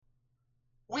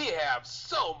have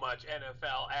so much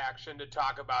NFL action to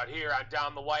talk about here on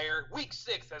Down the Wire. Week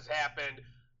 6 has happened,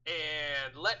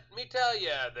 and let me tell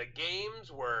you, the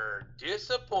games were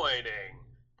disappointing.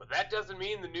 But that doesn't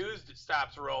mean the news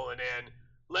stops rolling in.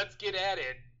 Let's get at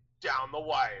it, Down the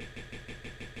Wire.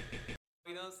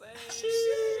 You know what I'm saying?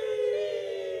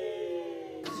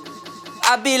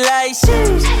 I be like,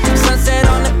 sheesh, sunset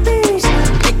on the beach.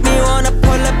 Make me wanna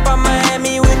pull up on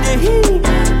Miami with the heat.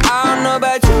 I don't know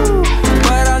about you,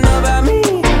 but I know about me.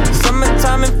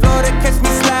 Summertime in Florida, catch me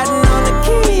sliding on the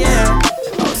key, yeah.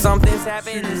 Oh, something's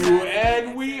happening.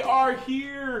 And we are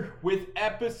here with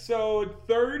episode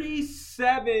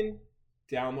 37.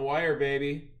 Down the Wire,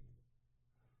 baby.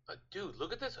 Dude,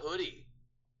 look at this hoodie.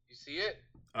 You see it?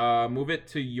 Move it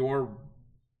to your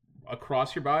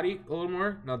across your body a little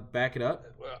more. Now back it up.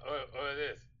 What is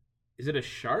this? Is it a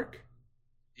shark?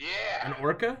 Yeah. An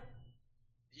orca?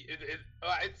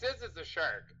 It says it's a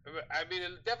shark. I mean,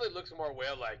 it definitely looks more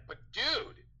whale-like. But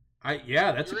dude,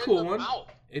 Yeah, that's a you're cool in the one.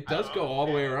 mouth. It does go all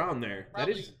the way around there.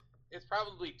 It's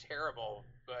probably terrible,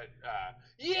 but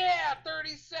yeah,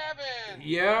 37.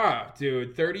 Yeah,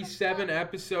 dude, 37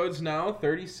 episodes now,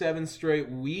 37 straight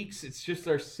weeks. It's just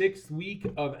our 6th week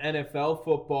of NFL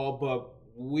football, but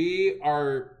we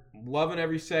are loving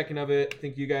every second of it. I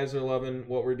think you guys are loving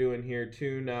what we're doing here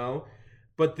too now.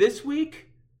 But this week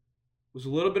was a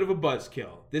little bit of a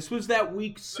buzzkill. This was that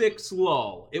week 6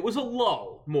 lull. It was a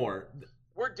lull more.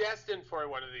 We're destined for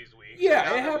one of these weeks. Yeah, Now it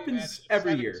that we've happens had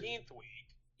every year. 17th week.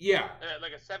 Yeah.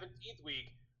 Like a 17th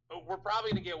week. But we're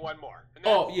probably going to get one more. And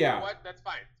Yeah. You know what? That's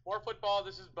fine. More football.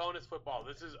 This is bonus football.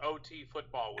 This is OT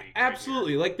football week.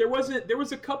 Absolutely. Like there was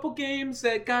a couple games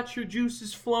that got your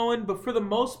juices flowing, but for the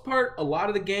most part, a lot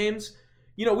of the games,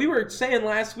 you know, we were saying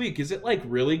last week, is it like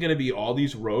really going to be all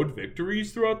these road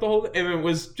victories throughout the whole? And it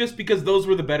was just because those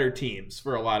were the better teams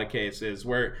for a lot of cases,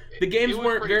 where the games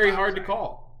weren't very hard to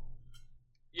call.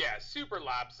 Yeah, super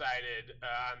lopsided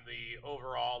on the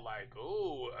overall, like,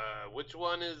 which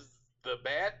one is the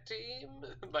bad team?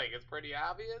 Like, it's pretty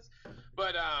obvious.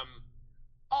 But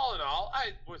all in all, I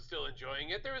was still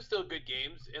enjoying it. There were still good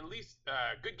games, at least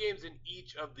good games in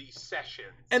each of the sessions.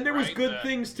 And there was good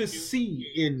things to see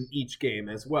in each game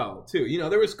as well, too. You know,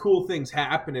 there was cool things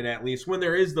happening, at least. When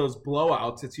there is those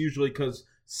blowouts, it's usually because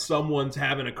someone's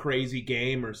having a crazy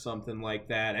game or something like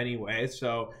that anyway.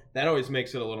 So that always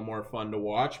makes it a little more fun to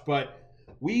watch. But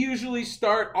we usually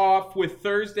start off with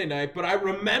Thursday night, but I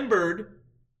remembered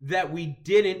that we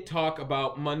didn't talk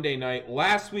about Monday night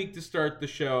last week to start the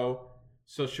show.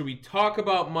 So should we talk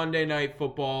about Monday Night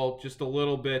Football just a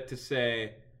little bit to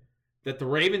say that the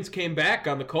Ravens came back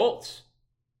on the Colts?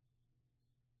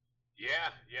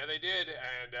 Yeah, they did,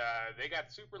 and they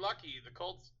got super lucky. The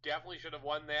Colts definitely should have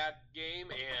won that game,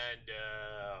 and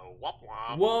womp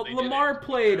womp. Well, Lamar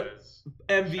played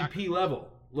MVP level.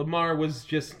 Lamar was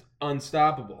just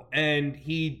unstoppable, and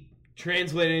he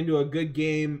translated into a good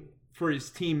game for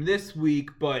his team this week,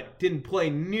 but didn't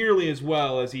play nearly as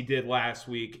well as he did last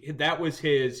week. That was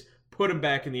his put him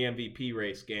back in the MVP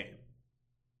race game.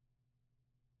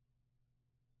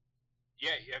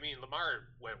 Yeah, I mean, Lamar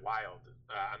went wild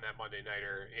on that Monday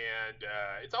Nighter, and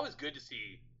it's always good to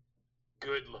see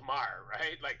good Lamar,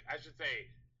 right? Like, I should say,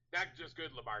 not just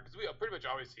good Lamar, because we pretty much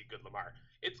always see good Lamar.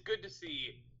 It's good to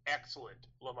see excellent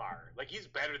Lamar. Like, he's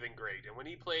better than great, and when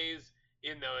he plays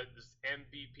in those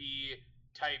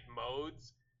MVP-type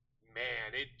modes,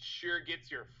 man, it sure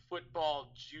gets your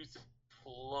football juice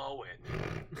flowing.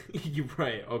 You're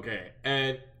right, okay.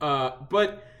 And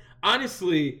but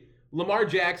honestly, Lamar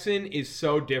Jackson is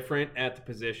so different at the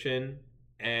position,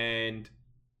 and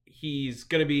he's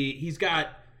got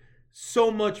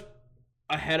so much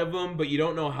ahead of him, but you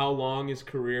don't know how long his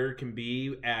career can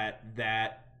be at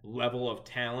that level of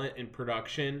talent and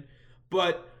production.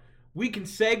 But we can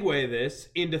segue this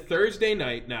into Thursday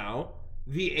night now.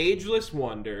 The ageless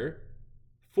wonder,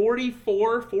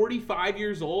 44, 45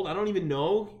 years old. I don't even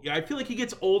know. I feel like he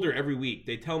gets older every week.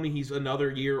 They tell me he's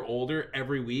another year older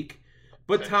every week.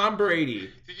 But Tom Brady.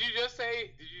 Did you just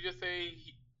say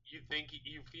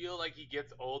you feel like he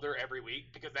gets older every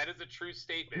week? Because that is a true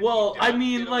statement. Well, I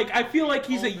mean, like, I feel like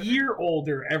he's a year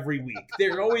older every week.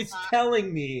 They're always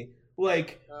telling me,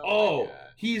 like,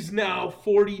 he's now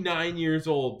 49 years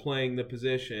old playing the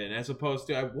position, as opposed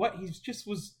to, what? He just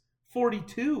was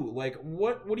 42. Like,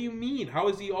 what do you mean? How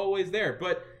is he always there?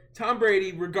 But Tom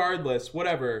Brady, regardless,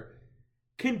 whatever,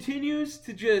 continues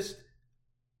to just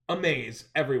amaze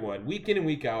everyone week in and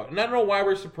week out. And I don't know why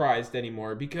we're surprised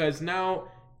anymore, because now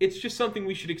it's just something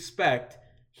we should expect.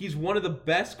 He's one of the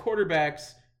best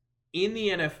quarterbacks in the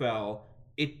NFL.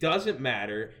 It doesn't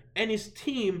matter. And his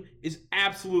team is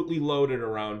absolutely loaded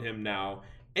around him now.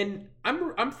 And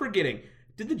I'm forgetting.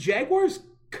 Did the Jaguars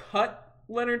cut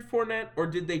Leonard Fournette or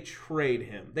did they trade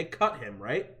him? They cut him,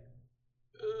 right?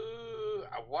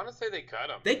 I want to say they cut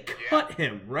him. They cut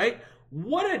him, right?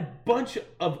 What a bunch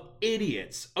of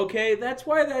idiots. Okay, that's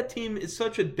why that team is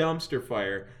such a dumpster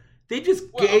fire. They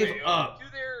just gave up.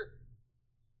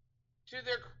 To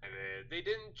their credit, they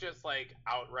didn't just like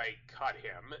outright cut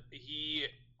him. He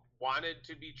wanted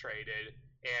to be traded,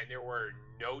 and there were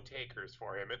no takers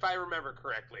for him, if I remember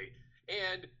correctly.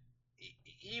 And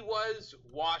he was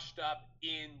washed up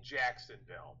in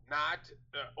Jacksonville, not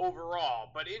overall,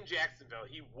 but in Jacksonville,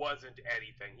 he wasn't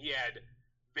anything. He had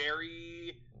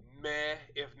very meh,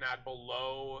 if not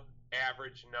below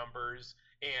average numbers,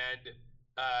 and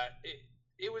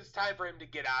it was time for him to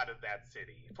get out of that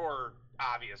city for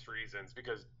obvious reasons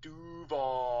because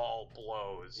Duval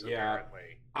blows,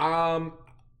 apparently.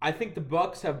 I think the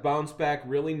Bucs have bounced back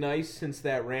really nice since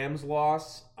that Rams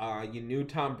loss. You knew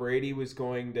Tom Brady was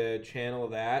going to channel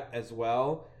that as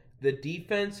well. The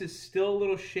defense is still a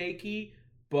little shaky,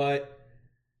 but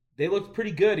they looked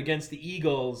pretty good against the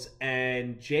Eagles,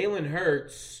 and Jalen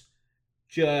Hurts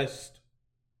just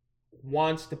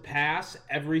wants to pass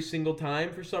every single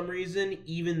time for some reason,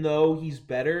 even though he's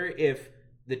better if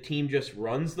the team just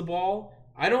runs the ball.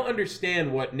 I don't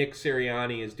understand what Nick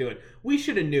Sirianni is doing. We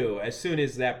should have knew as soon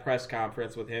as that press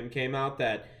conference with him came out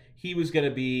that he was going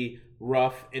to be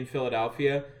rough in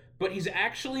Philadelphia, but he's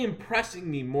actually impressing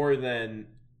me more than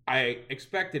I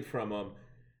expected from him.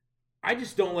 I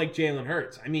just don't like Jalen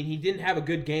Hurts. I mean, he didn't have a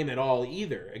good game at all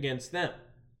either against them.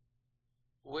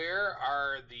 Where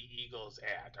are the Eagles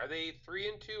at? Are they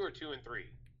 3-2 or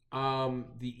 2-3?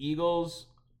 The Eagles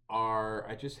are.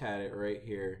 I just had it right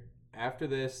here. After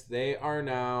this, they are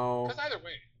now. Because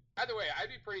either way, I'd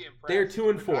be pretty impressed. They're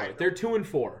 2-4. They're 2-4.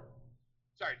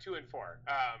 Sorry, 2-4.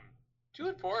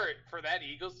 2-4 for that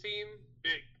Eagles team.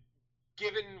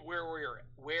 Given where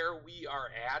we are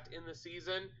at in the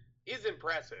season, is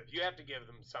impressive. You have to give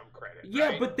them some credit. Yeah,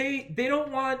 right? but they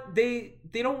don't want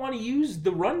to use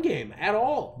the run game at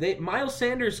all. Miles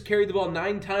Sanders carried the ball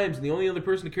 9 times, and the only other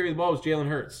person to carry the ball was Jalen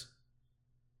Hurts.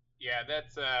 Yeah,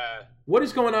 that's what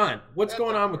is going on? What's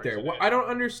going on with there? I don't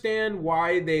understand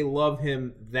why they love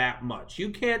him that much. You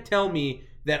can't tell me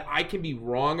that I can be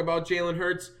wrong about Jalen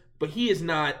Hurts, but he is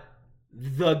not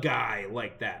the guy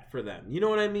like that for them. You know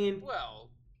what I mean? Well,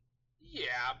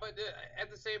 yeah, but at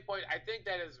the same point, I think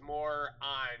that is more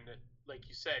on, like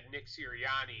you said, Nick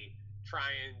Sirianni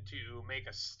trying to make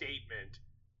a statement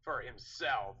for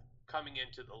himself coming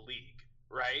into the league,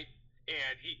 right?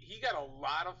 And he got a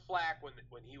lot of flack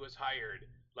when he was hired.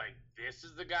 Like, this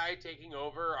is the guy taking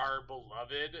over our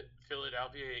beloved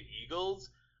Philadelphia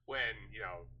Eagles when,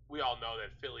 we all know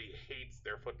that Philly hates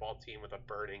their football team with a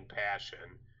burning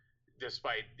passion,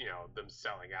 despite, them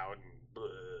selling out and blah.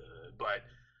 But,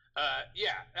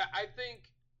 yeah, I think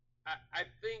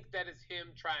that is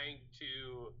him trying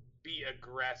to be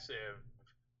aggressive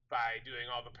by doing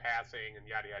all the passing and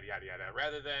yada, yada, yada, yada,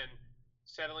 rather than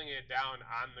settling it down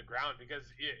on the ground, because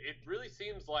it really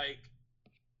seems like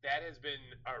that has been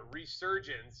a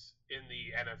resurgence in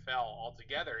the NFL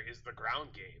altogether, is the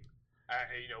ground game.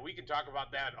 We can talk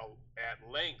about that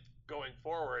at length going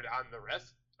forward on the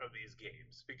rest of these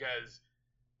games, because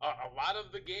a lot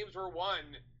of the games were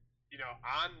won,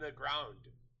 on the ground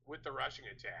with the rushing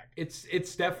attack.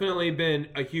 It's definitely been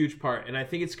a huge part, and I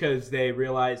think it's because they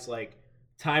realize, like,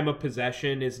 time of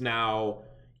possession is now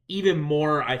even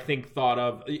more, I think, thought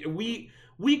of.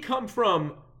 We come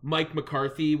from Mike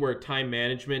McCarthy, where time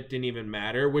management didn't even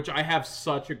matter, which I have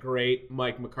such a great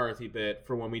Mike McCarthy bit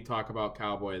for when we talk about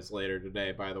Cowboys later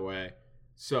today, by the way.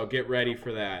 So get ready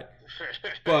for that.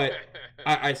 But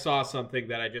I saw something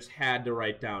that I just had to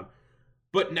write down.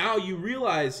 But now you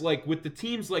realize, like, with the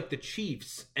teams like the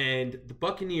Chiefs and the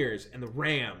Buccaneers and the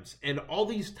Rams and all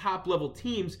these top-level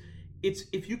teams, it's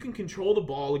if you can control the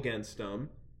ball against them,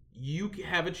 you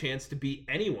have a chance to beat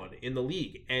anyone in the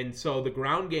league. And so the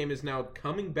ground game is now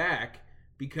coming back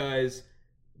because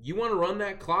you want to run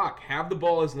that clock, have the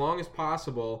ball as long as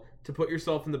possible to put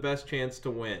yourself in the best chance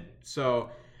to win. So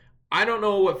I don't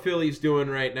know what Philly's doing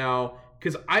right now,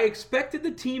 because I expected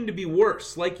the team to be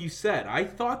worse. Like you said, I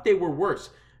thought they were worse.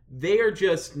 They are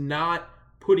just not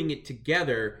putting it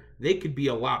together. They could be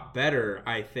a lot better,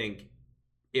 I think,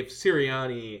 if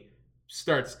Sirianni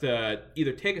starts to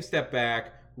either take a step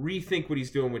back, rethink what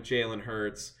he's doing with Jalen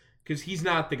Hurts, because he's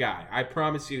not the guy. I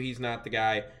promise you he's not the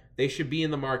guy. They should be in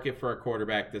the market for a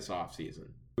quarterback this offseason.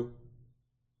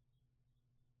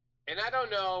 And I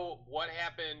don't know what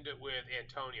happened with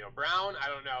Antonio Brown. I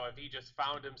don't know if he just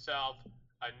found himself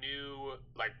a new,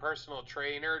 personal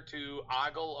trainer to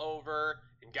ogle over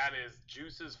and got his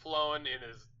juices flowing in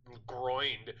his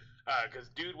groin, because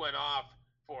dude went off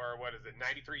for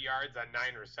 93 yards on 9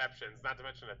 receptions, not to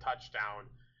mention a touchdown.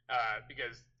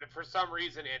 Because for some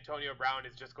reason Antonio Brown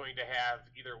is just going to have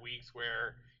either weeks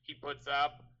where he puts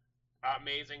up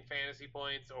amazing fantasy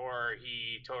points or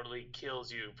he totally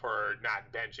kills you for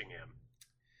not benching him.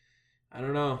 I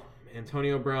don't know.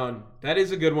 Antonio Brown, that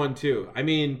is a good one too. I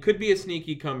mean, could be a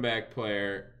sneaky comeback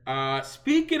player.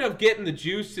 Speaking of getting the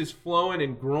juices flowing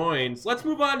in groins, let's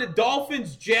move on to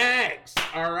Dolphins-Jags,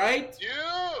 all right?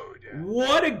 Dude!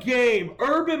 What a game.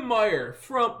 Urban Meyer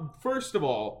first of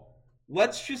all,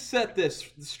 let's just set this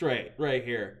straight right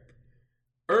here.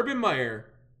 Urban Meyer,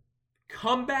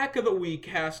 comeback of the week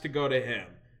has to go to him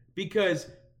because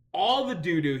all the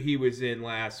doo-doo he was in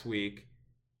last week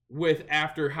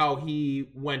after how he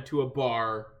went to a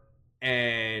bar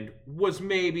and was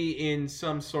maybe in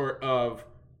some sort of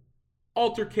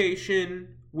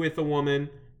altercation with a woman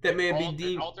that may be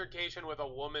deemed... Altercation with a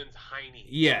woman's hiney.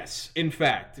 Yes, in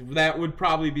fact, that would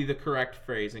probably be the correct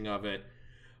phrasing of it.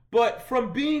 But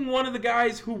from being one of the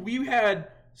guys who we had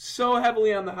so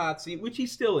heavily on the hot seat, which he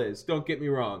still is, don't get me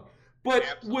wrong, but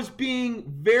Absolutely. Was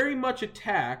being very much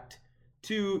attacked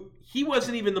to, he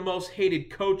wasn't even the most hated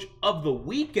coach of the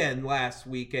weekend last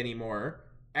week anymore.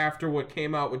 After what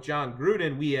came out with John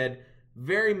Gruden, we had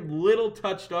very little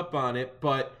touched up on it,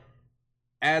 but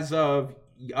as of,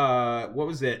 what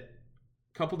was it,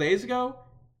 a couple days ago?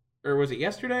 Or was it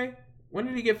yesterday? When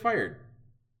did he get fired?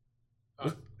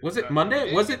 Was it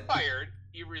Monday? Was it fired?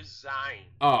 He resigned.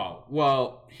 Oh,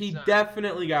 well, he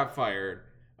definitely got fired.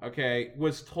 Okay,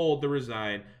 was told to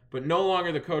resign, but no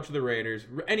longer the coach of the Raiders.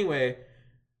 Anyway,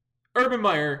 Urban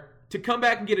Meyer, to come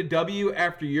back and get a W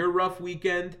after your rough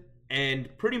weekend and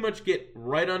pretty much get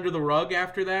right under the rug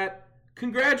after that,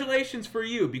 congratulations for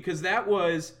you, because that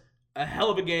was a hell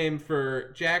of a game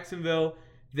for Jacksonville.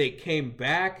 They came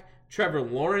back. Trevor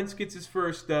Lawrence gets his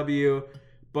first W.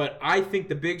 But I think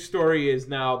the big story is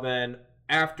now then,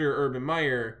 after Urban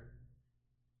Meyer,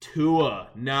 Tua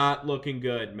not looking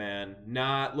good, man.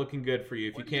 Not looking good for you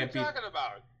if what you can't be. What are you talking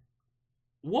about?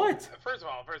 What? First of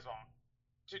all,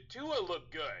 Tua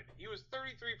looked good. He was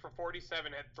 33 for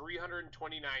 47, had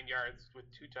 329 yards with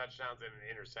 2 touchdowns and an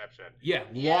interception. Yeah,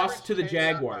 lost to the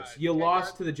Jaguars. You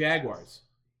lost to the Jaguars.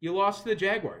 You lost to the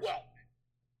Jaguars. Well,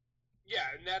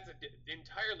 yeah, and that's an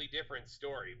entirely different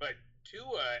story. But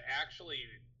Tua actually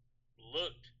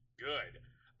looked good.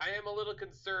 I am a little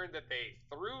concerned that they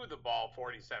threw the ball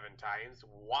 47 times.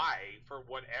 Why, for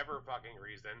whatever fucking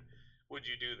reason, would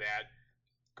you do that?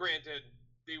 Granted,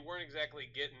 they weren't exactly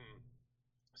getting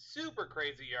super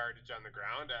crazy yardage on the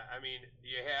ground. I mean,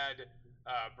 you had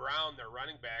Brown, their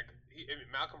running back.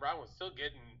 Malcolm Brown was still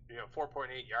getting 4.8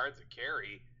 yards a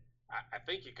carry. I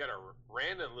think you could have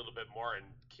ran it a little bit more and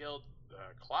killed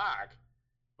the clock,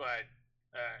 but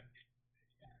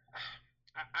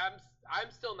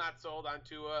I'm still not sold on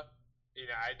Tua.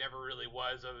 I never really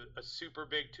was a super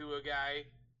big Tua guy,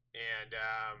 and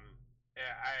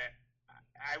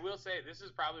I will say this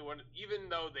is probably one. Even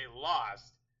though they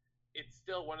lost, it's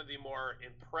still one of the more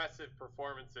impressive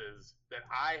performances that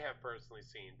I have personally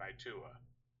seen by Tua.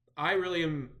 I really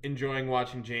am enjoying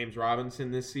watching James Robinson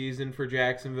this season for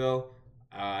Jacksonville.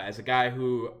 As a guy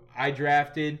who I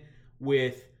drafted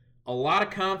with a lot of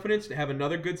confidence to have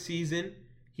another good season,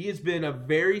 he has been a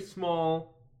very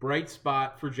small, bright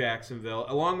spot for Jacksonville,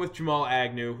 along with Jamal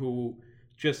Agnew, who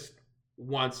just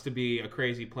wants to be a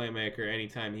crazy playmaker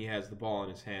anytime he has the ball in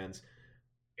his hands.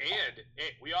 And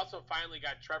we also finally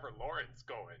got Trevor Lawrence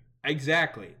going.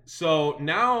 Exactly. So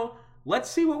now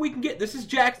let's see what we can get. This is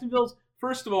Jacksonville's.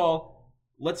 First of all,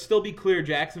 let's still be clear.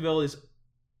 Jacksonville has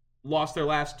lost their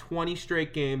last 20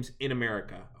 straight games in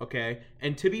America, okay?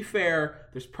 And to be fair,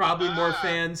 there's probably more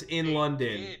fans in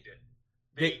London.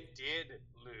 They did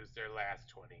lose their last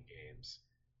 20 games.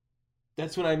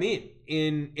 That's what I mean.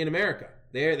 In America.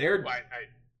 They're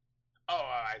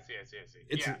I see.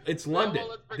 It's London.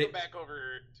 Well, let's bring it back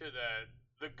over to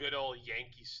the good old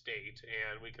Yankee state,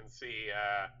 and we can see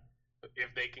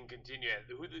if they can continue.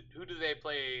 Who do they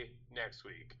play next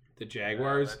week? The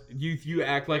Jaguars. You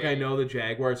act like I know the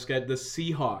Jaguars. The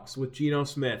Seahawks with Geno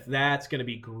Smith. That's going to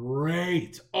be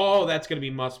great. Oh, that's going to be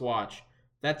must watch.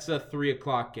 That's a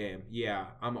 3:00 game. Yeah,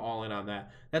 I'm all in on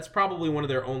that. That's probably one of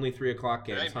their only 3:00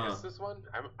 games, Did I miss this one?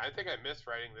 I think I missed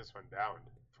writing this one down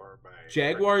for my...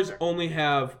 Jaguars only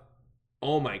have...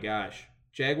 Oh my gosh.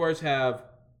 Jaguars have...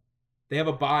 They have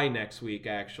a bye next week,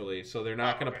 actually, so they're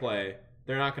not going to play.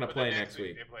 They're not going to play next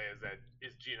week. They play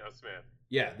is Geno Smith.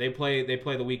 Yeah, they play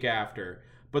the week after.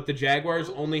 But the Jaguars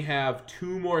only have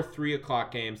 2 more 3:00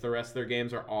 games. The rest of their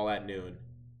games are all at noon.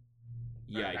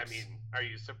 Yikes. I mean, Are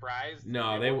you surprised?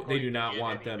 No, They weren't they going do to not get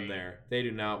want them anything. there. They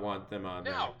do not want them on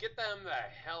there. No, get them the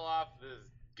hell off this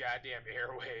goddamn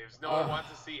airwaves. No one wants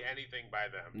to see anything by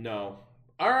them. No.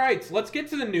 All right, so let's get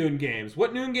to the noon games.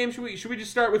 What noon game should we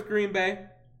just start with Green Bay?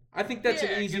 I think that's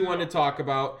an easy one to talk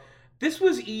about. This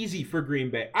was easy for Green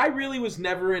Bay. I really was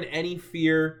never in any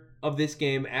fear of this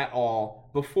game at all.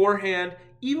 Beforehand,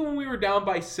 even when we were down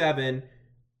by 7,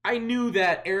 I knew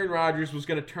that Aaron Rodgers was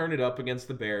going to turn it up against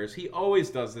the Bears. He always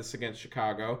does this against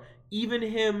Chicago. Even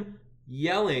him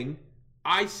yelling,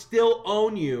 "I still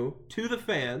own you," to the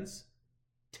fans,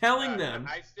 telling them,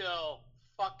 I still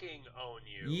fucking own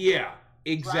you. Yeah,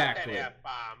 exactly. Drop that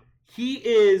F-bomb. He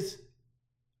is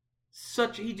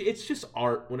it's just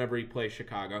art whenever he plays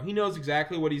Chicago. He knows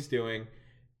exactly what he's doing.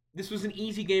 This was an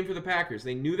easy game for the Packers.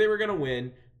 They knew they were going to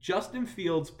win. Justin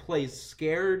Fields plays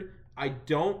scared. I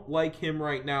don't like him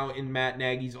right now in Matt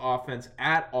Nagy's offense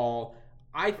at all.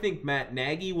 I think Matt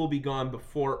Nagy will be gone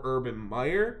before Urban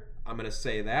Meyer. I'm going to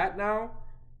say that now.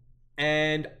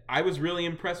 And I was really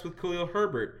impressed with Khalil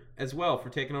Herbert as well for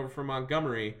taking over from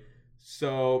Montgomery.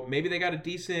 So maybe they got a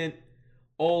decent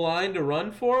O-line to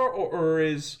run for, or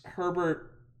is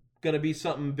Herbert going to be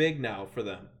something big now for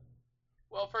them?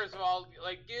 Well, first of all,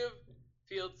 give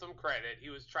Fields some credit. He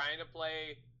was trying to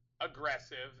play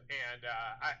aggressive, and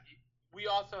we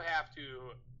also have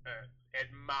to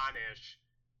admonish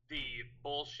the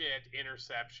bullshit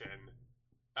interception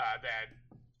that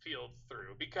Fields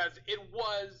threw, because it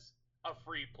was a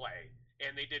free play,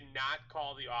 and they did not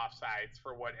call the offsides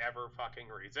for whatever fucking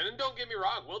reason. And don't get me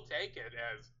wrong, we'll take it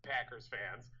as Packers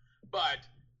fans, but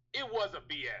it was a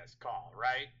BS call,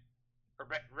 right? Or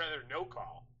rather, no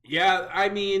call. Yeah, I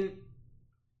mean,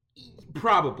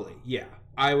 probably, yeah.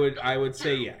 I would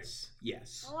say yes.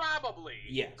 Yes. Probably.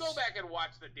 Yes. Go back and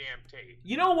watch the damn tape.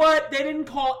 You know what? They didn't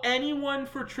call anyone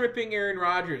for tripping Aaron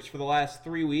Rodgers for the last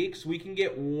 3 weeks. We can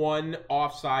get one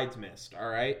offsides missed, all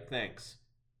right? Thanks.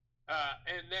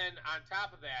 And then on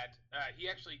top of that, he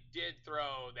actually did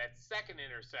throw that second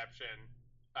interception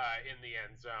in the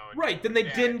end zone. Right, then they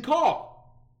didn't call.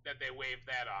 That they waved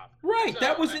that off. Right, so,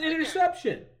 that was an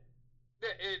interception.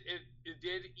 It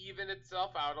did even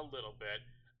itself out a little bit.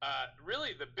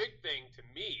 Really, the big thing to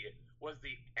me was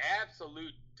the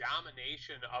absolute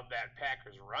domination of that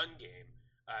Packers run game.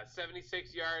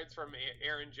 76 yards from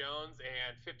Aaron Jones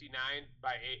and 59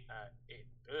 by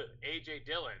A.J.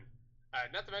 Dillon.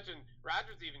 Not to mention,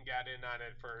 Rodgers even got in on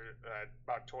it for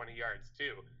about 20 yards,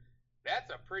 too. That's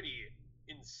a pretty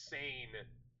insane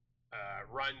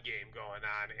run game going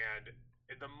on. And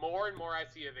the more and more I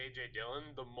see of A.J.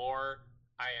 Dillon, the more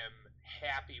I am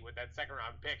happy with that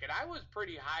second-round pick. And I was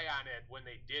pretty high on it when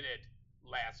they did it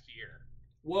last year.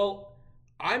 Well,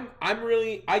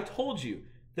 I told you,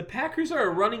 the Packers are a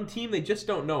running team. They just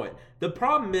don't know it. The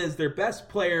problem is their best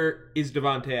player is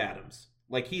Davante Adams.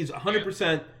 He's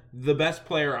 100% the best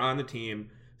player on the team,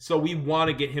 so we want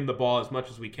to get him the ball as much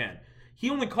as we can. He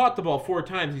only caught the ball 4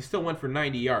 times. He still went for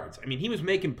 90 yards. I mean, he was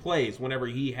making plays whenever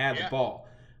he had the ball.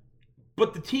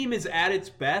 But the team is at its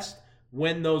best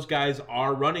when those guys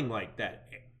are running like that.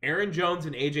 Aaron Jones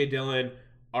and A.J. Dillon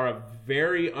are a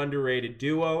very underrated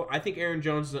duo. I think Aaron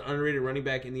Jones is an underrated running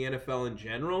back in the NFL in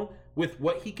general with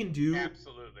what he can do.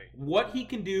 Absolutely. What he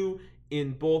can do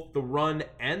in both the run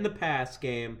and the pass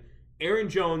game. Aaron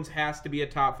Jones has to be a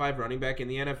top 5 running back in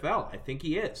the NFL. I think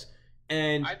he is.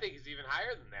 And I think he's even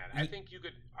higher than that. I think you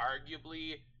could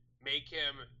arguably make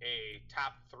him a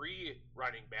top 3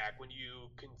 running back when you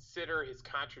consider his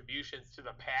contributions to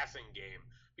the passing game.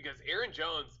 Because Aaron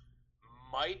Jones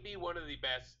might be one of the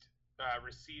best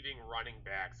receiving running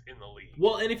backs in the league.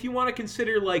 Well, and if you want to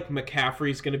consider,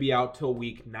 McCaffrey's going to be out till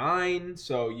week 9.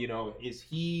 So, is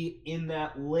he in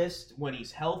that list when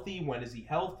he's healthy? When is he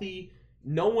healthy?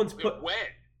 No one's put... When?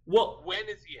 Well, when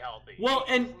is he healthy? Well,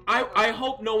 and I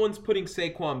hope no one's putting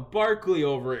Saquon Barkley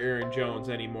over Aaron Jones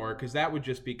anymore, because that would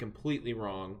just be completely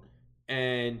wrong.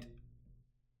 And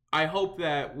I hope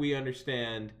that we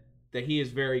understand that he is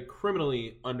very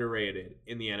criminally underrated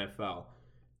in the NFL.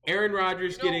 Aaron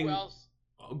Rodgers getting... Who else,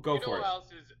 go for it. Who else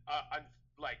is...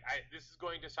 this is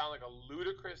going to sound like a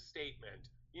ludicrous statement.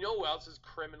 You know who else is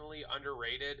criminally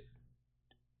underrated?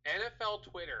 NFL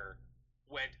Twitter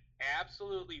went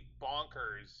absolutely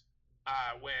bonkers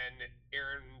when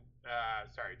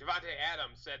Davante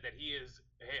Adams said that he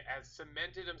has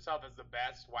cemented himself as the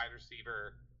best wide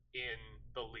receiver in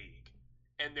the league.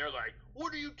 And they're like,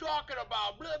 what are you talking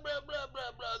about? Blah, blah, blah,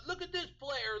 blah, blah. Look at this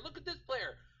player. Look at this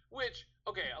player. Which,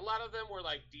 okay, a lot of them were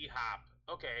like D-Hop.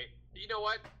 Okay, you know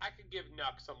what? I could give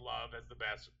Nuck some love as the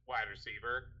best wide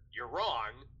receiver. You're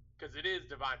wrong, because it is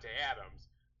Davante Adams.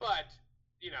 But,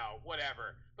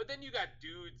 whatever. But then you got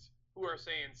dudes who are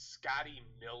saying Scotty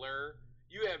Miller.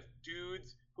 You have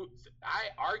dudes who I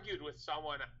argued with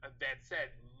someone that said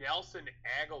Nelson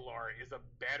Aguilar is a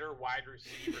better wide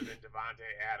receiver than Davante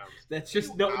Adams. That's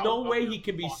just no way he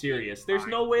can be serious. There's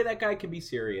no way that guy can be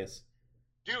serious.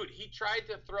 Dude, he tried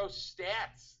to throw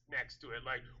stats next to it,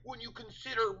 like, when you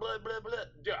consider blah, blah, blah.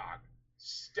 Dog,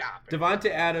 stop it. Davante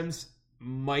Adams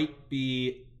might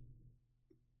be...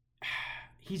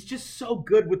 He's just so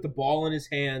good with the ball in his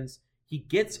hands. He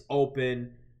gets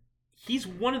open. He's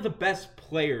one of the best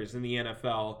players in the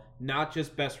NFL, not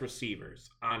just best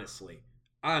receivers, honestly.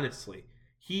 Honestly.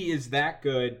 He is that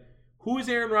good. Who is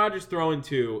Aaron Rodgers throwing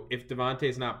to if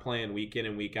Davante's not playing week in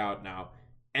and week out now?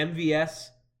 MVS?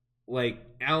 Like,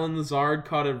 Alan Lazard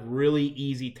caught a really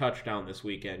easy touchdown this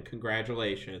weekend.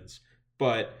 Congratulations.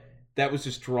 But that was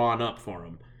just drawn up for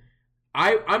him.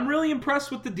 I'm really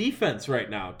impressed with the defense right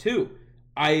now, too.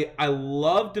 I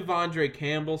love Devondre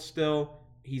Campbell still.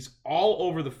 He's all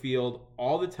over the field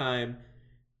all the time.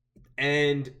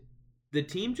 And the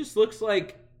team just looks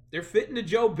like they're fitting to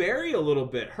Joe Barry a little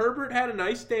bit. Herbert had a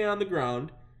nice day on the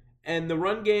ground, and the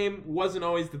run game wasn't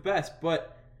always the best,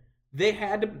 but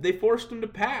they forced him to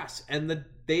pass, and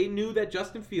they knew that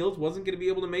Justin Fields wasn't going to be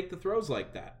able to make the throws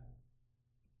like that.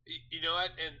 You know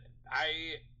what? And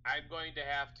I'm going to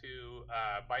have to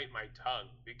bite my tongue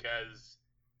because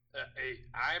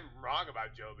I'm wrong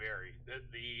about Joe Barry.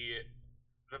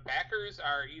 The Packers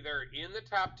are either in the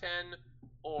top 10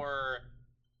 or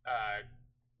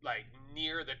like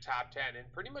near the top 10 in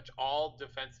pretty much all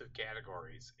defensive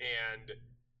categories. And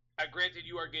granted,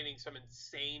 you are getting some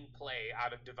insane play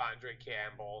out of Devondre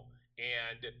Campbell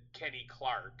and Kenny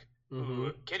Clark. Mm-hmm.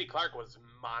 Kenny Clark was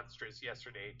monstrous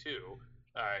yesterday too.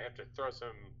 I have to throw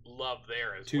some love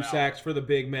there as 2 well. 2 sacks for the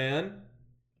big man.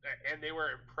 And they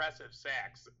were impressive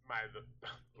sacks.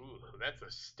 Ooh, that's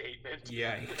a statement.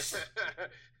 Yikes.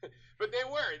 But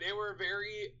they were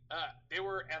very, they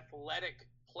were athletic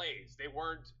plays. They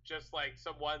weren't just like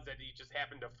some ones that he just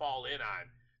happened to fall in on.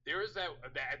 There was that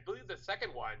I believe the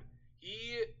second one,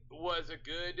 he was a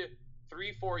good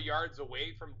 3-4 yards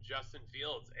away from Justin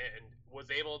Fields and was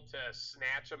able to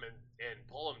snatch him and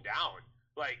pull him down.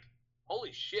 Like,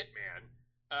 holy shit, man.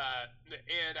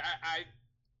 And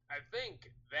I think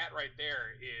that right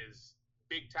there is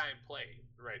big time play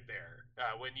right there.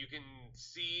 When you can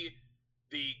see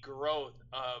the growth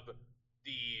of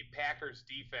the Packers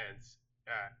defense,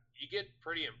 you get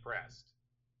pretty impressed.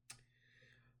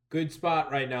 Good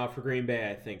spot right now for Green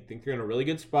Bay, I think. Think they're in a really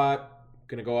good spot.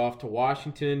 Going to go off to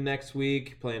Washington next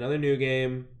week, play another noon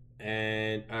game.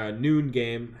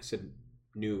 I said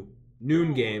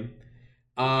noon game.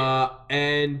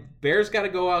 And Bears got to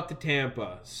go out to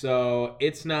Tampa, so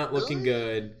it's not looking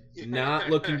good. Not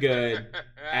looking good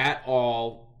at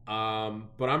all.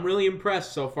 But I'm really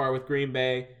impressed so far with Green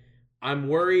Bay. I'm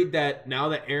worried that now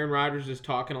that Aaron Rodgers is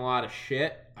talking a lot of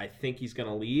shit, I think he's going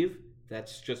to leave.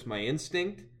 That's just my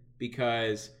instinct,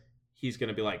 because he's going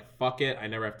to be like, fuck it, I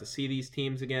never have to see these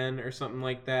teams again or something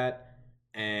like that,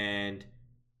 and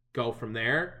go from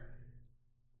there.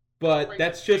 But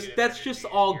that's just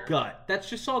all gut. That's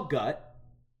just all gut.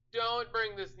 Don't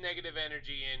bring this negative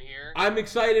energy in here. I'm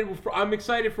excited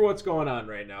for what's going on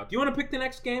right now. Do you want to pick the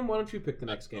next game? Why don't you pick the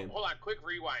next game? Hold on, quick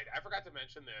rewind. I forgot to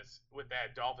mention this with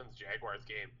that Dolphins-Jaguars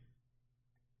game.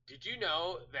 Did you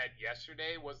know that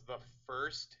yesterday was the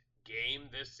first game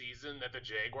this season that the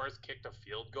Jaguars kicked a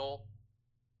field goal?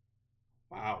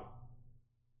 Wow.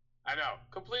 I know,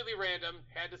 completely random,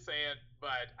 had to say it,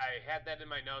 but I had that in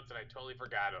my notes and I totally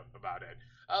forgot about it.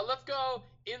 Let's go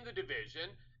in the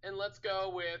division, and let's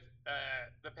go with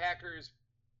the Packers'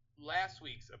 last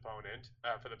week's opponent,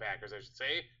 for the Packers, I should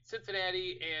say,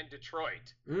 Cincinnati and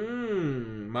Detroit.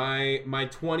 My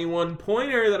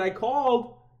 21-pointer that I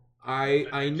called,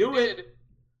 I knew it.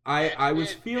 I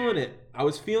was feeling it. I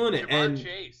was feeling it.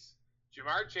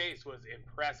 Jamar Chase was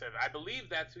impressive. I believe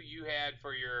that's who you had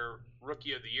for your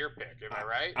Rookie of the Year pick. Am I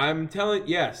right?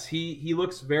 Yes, he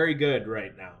looks very good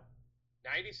right now.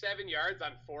 97 yards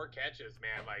on 4 catches,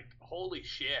 man. Like, holy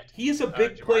shit. He is a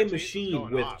big play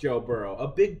machine with Joe Burrow. A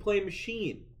big play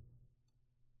machine.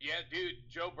 Yeah, dude.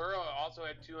 Joe Burrow also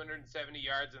had 270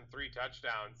 yards and 3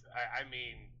 touchdowns. I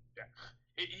mean,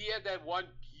 he had that one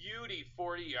beauty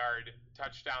 40-yard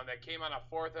touchdown that came on a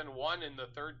 4th and 1 in the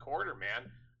third quarter,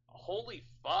 man. Holy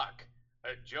fuck.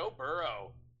 Joe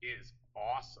Burrow is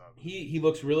awesome. He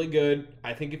looks really good.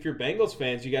 I think if you're Bengals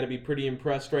fans, you got to be pretty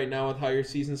impressed right now with how your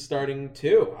season's starting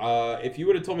too. If you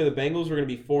would have told me the Bengals were going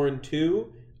to be 4-2,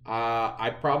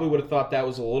 I probably would have thought that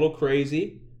was a little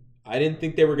crazy. I didn't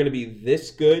think they were going to be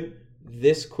this good,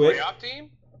 this quick. Playoff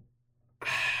team?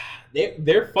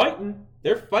 They're fighting.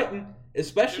 They're fighting.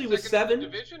 especially with second in 7.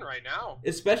 the division right now.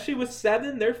 Especially with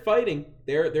 7, they're fighting.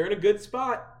 They're in a good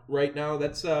spot right now.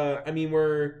 That's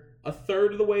we're a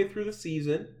third of the way through the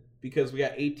season because we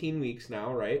got 18 weeks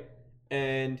now, right?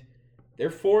 And they're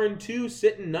 4-2,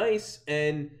 sitting nice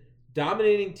and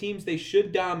dominating teams they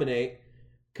should dominate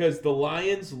because the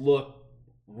Lions look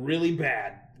really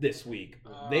bad this week.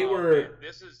 They were. Man,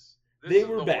 this is They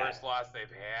were the bad. worst loss they've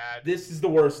had. This is the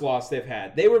worst loss they've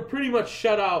had. They were pretty much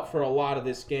shut out for a lot of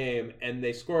this game, and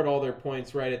they scored all their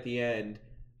points right at the end.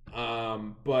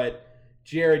 But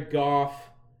Jared Goff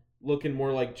looking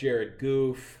more like Jared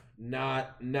Goof.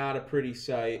 Not a pretty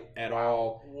sight at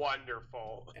all.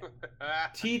 Wonderful.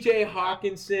 TJ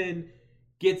Hawkinson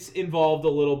gets involved a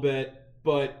little bit,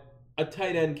 but a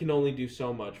tight end can only do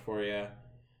so much for you.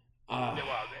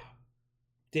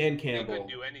 Dan They Campbell. couldn't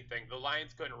do anything. The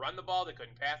Lions couldn't run the ball. They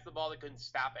couldn't pass the ball. They couldn't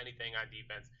stop anything on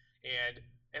defense. And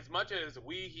as much as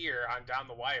we here on Down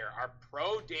the Wire are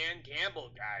pro Dan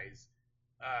Campbell guys,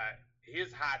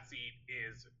 his hot seat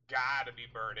is got to be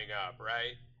burning up,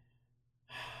 right?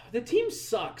 The team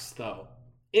sucks, though.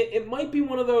 It might be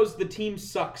one of those the team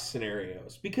sucks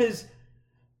scenarios.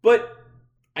 But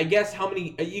I guess how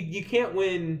many... You can't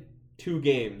win 2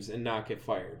 games and not get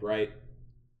fired, right?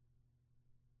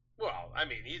 Well, I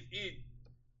mean,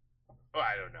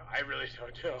 I don't know. I really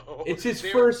don't know. It's his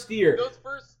first year. Those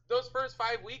first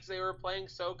 5 weeks, they were playing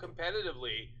so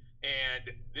competitively,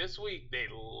 and this week they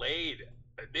laid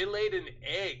an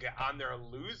egg on their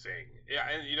losing. Yeah,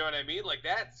 and you know what I mean? Like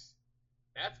that's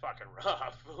fucking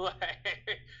rough.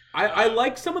 I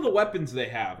like some of the weapons they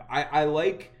have. I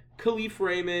like Khalif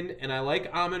Raymond, and I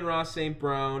like Amon-Ra St.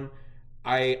 Brown.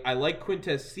 I like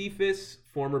Quintez Cephas,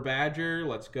 former Badger.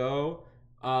 Let's go.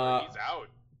 He's out.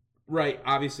 Right.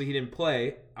 Obviously, he didn't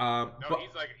play. No,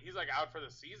 he's like out for the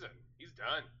season. He's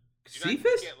done.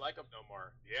 Cephas? You can't like him no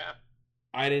more. Yeah.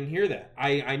 I didn't hear that.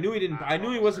 I knew he didn't. I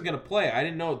knew he wasn't going to play. I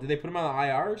didn't know. Did they put him on the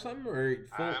IR or something?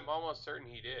 I'm almost certain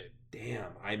he did.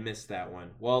 Damn, I missed that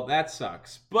one. Well, that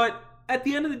sucks. But at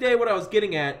the end of the day, what I was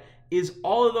getting at is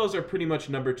all of those are pretty much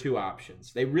number 2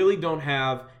 options. They really don't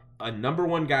have a number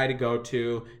 1 guy to go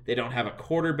to. They don't have a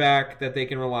quarterback that they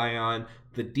can rely on.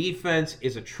 The defense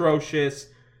is atrocious.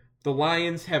 The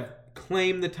Lions have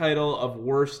claimed the title of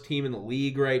worst team in the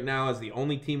league right now as the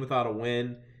only team without a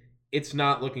win. It's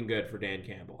not looking good for Dan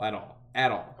Campbell at all.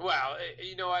 At all. Well,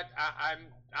 you know what?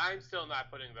 I'm still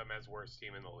not putting them as worst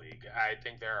team in the league. I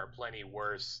think there are plenty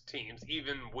worse teams,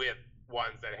 even with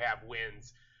ones that have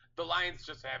wins. The Lions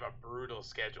just have a brutal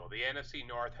schedule. The NFC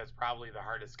North has probably the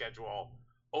hardest schedule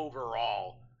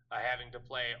overall, having to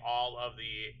play all of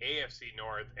the AFC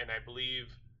North, and I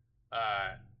believe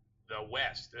the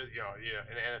West, an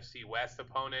NFC West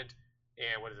opponent,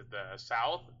 and what is it, the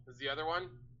South is the other one.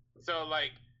 So,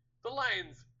 like, the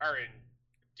Lions are in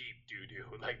deep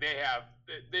doo-doo. Like, they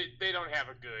don't have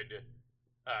a good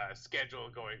schedule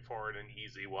going forward, an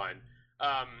easy one.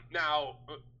 Now,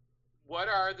 what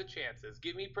are the chances?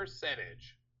 Give me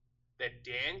percentage that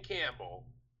Dan Campbell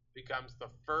becomes the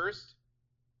first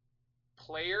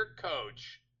player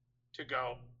coach to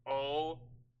go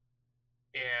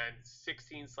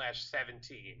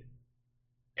 0-16/17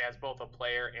 as both a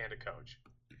player and a coach.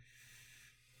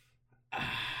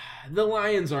 The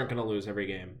Lions aren't going to lose every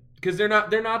game because they're not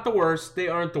the worst. They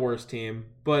aren't the worst team,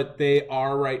 but they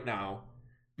are right now.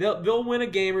 They'll win a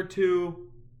game or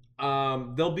 2.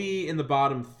 They'll be in the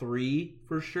bottom 3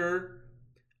 for sure.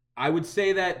 I would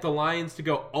say that the Lions to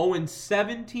go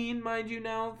 0-17, mind you,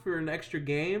 now for an extra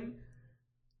game,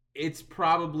 it's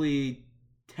probably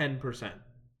 10%.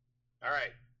 All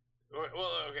right.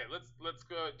 Well, okay. Let's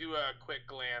go do a quick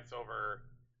glance over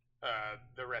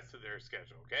the rest of their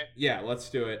schedule. Okay. Yeah, let's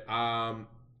do it.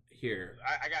 Here.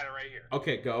 I got it right here.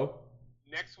 Okay, go.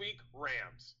 Next week,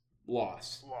 Rams.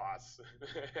 Loss.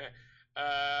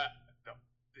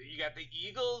 You got the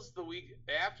Eagles the week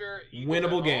after.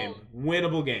 Winnable game.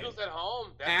 Winnable game. Eagles at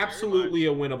home. That's absolutely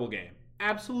a winnable game.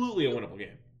 Absolutely a winnable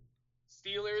game.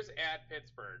 Steelers at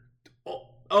Pittsburgh.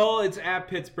 Oh, it's at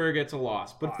Pittsburgh. It's a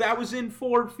loss. But if that was in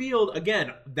Ford Field,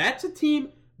 again, that's a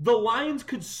team. The Lions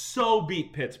could so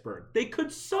beat Pittsburgh. They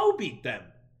could so beat them.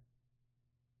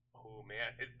 Oh,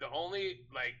 man. The only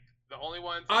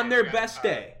ones. On their best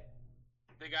day.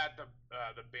 They got the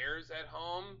Bears at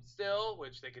home still,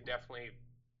 which they could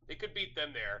beat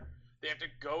them there. They have to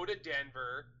go to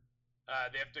Denver.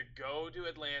 They have to go to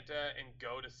Atlanta and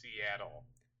go to Seattle.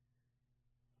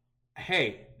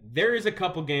 Hey, there is a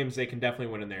couple games they can definitely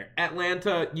win in there.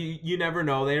 Atlanta, you never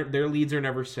know. Their leads are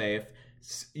never safe.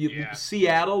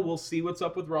 Seattle, we'll see what's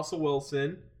up with Russell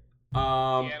Wilson.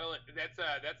 Seattle.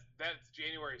 That's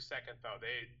January 2nd though.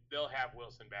 They'll have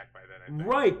Wilson back by then. I think.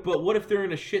 Right, but what if they're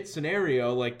in a shit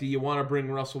scenario? Like, do you want to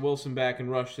bring Russell Wilson back and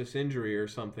rush this injury or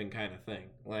something kind of thing?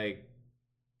 Like,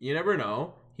 you never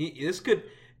know. This could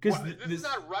because this is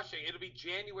not rushing. It'll be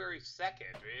January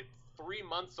 2nd. It's 3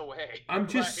 months away. I'm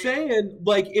just saying,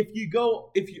 like,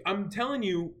 I'm telling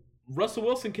you, Russell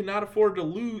Wilson cannot afford to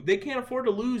lose. They can't afford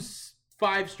to lose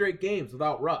 5 straight games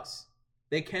without Russ.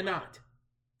 They cannot.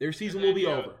 Their season will be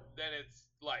over. Then it's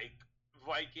like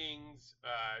Vikings,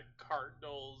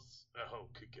 Cardinals. Oh,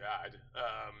 good God.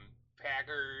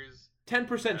 Packers.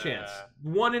 10% chance.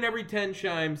 1 in every 10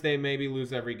 times they maybe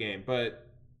lose every game. But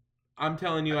I'm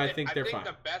telling you, I think they're fine. I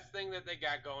think the best thing that they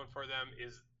got going for them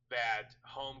is that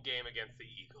home game against the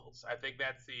Eagles. I think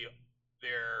that's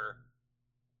their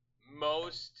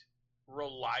most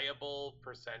reliable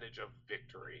percentage of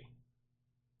victory.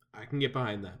 I can get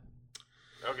behind that.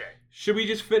 Okay. Should we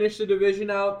just finish the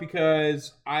division out?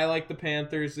 Because I like the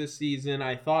Panthers this season.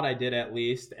 I thought I did at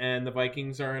least. And the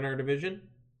Vikings are in our division?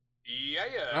 Yeah.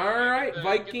 All right.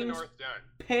 Vikings, get the North done.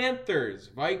 Panthers.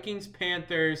 Vikings,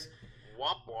 Panthers.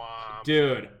 Womp womp.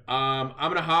 Dude, I'm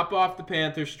going to hop off the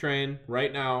Panthers train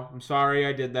right now. I'm sorry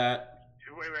I did that.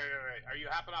 Wait. Are you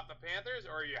hopping off the Panthers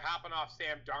or are you hopping off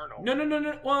Sam Darnold?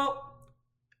 No. Well...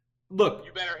 Look,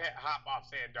 you better hop off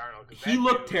Sam Darnold. He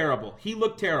looked terrible.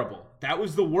 That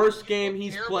was the worst game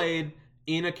he's played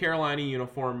in a Carolina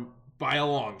uniform by a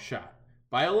long shot.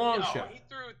 He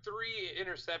threw 3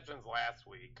 interceptions last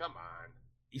week. Come on.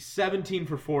 17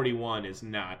 for 41 is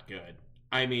not good.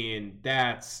 I mean,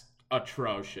 that's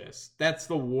atrocious. That's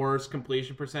the worst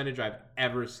completion percentage I've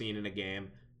ever seen in a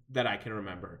game that I can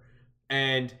remember.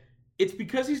 And it's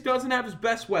because he doesn't have his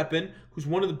best weapon, who's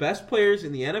one of the best players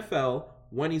in the NFL,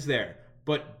 when he's there.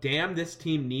 But damn, this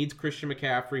team needs Christian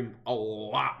McCaffrey a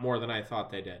lot more than I thought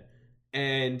they did.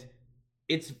 And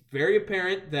it's very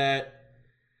apparent that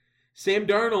Sam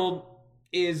Darnold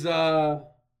is not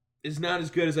as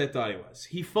good as I thought he was.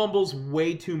 He fumbles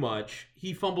way too much.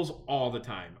 He fumbles all the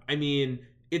time. I mean,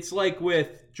 it's like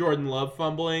with Jordan Love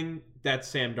fumbling, that's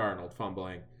Sam Darnold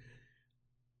fumbling.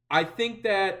 I think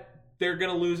that they're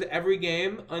going to lose every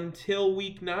game until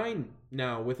week 9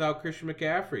 now without Christian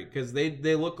McCaffrey because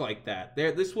they look like that.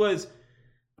 This was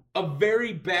a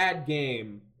very bad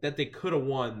game that they could have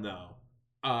won, though.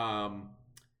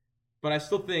 But I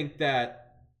still think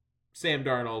that Sam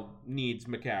Darnold needs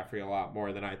McCaffrey a lot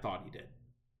more than I thought he did.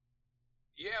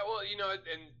 Yeah, well,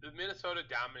 and Minnesota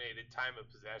dominated time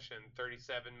of possession,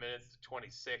 37 minutes to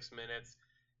 26 minutes.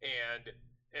 And,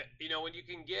 when you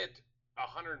can get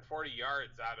 140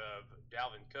 yards out of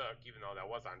Dalvin Cook, even though that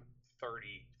was on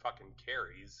 30 fucking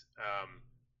carries,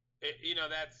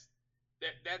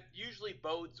 that usually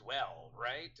bodes well,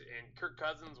 right? And Kirk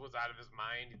Cousins was out of his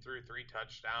mind. He threw 3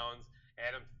 touchdowns.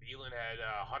 Adam Thielen had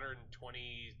a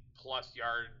 120-plus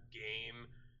yard game.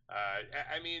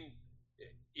 I mean,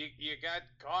 you got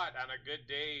caught on a good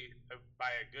day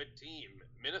by a good team.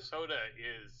 Minnesota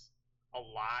is a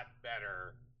lot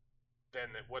better than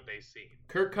what they seem.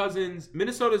 Kirk Cousins,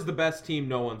 Minnesota's the best team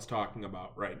no one's talking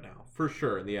about right now, for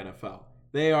sure, in the NFL.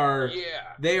 They are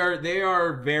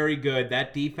very good.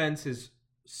 That defense is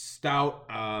stout.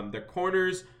 Their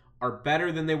corners are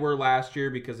better than they were last year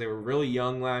because they were really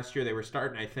young last year. They were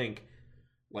starting, I think,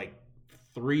 like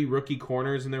 3 rookie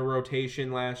corners in their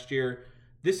rotation last year.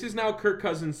 This is now Kirk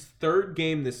Cousins' 3rd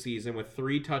game this season with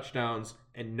 3 touchdowns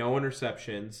and no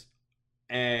interceptions.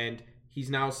 And he's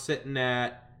now sitting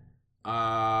at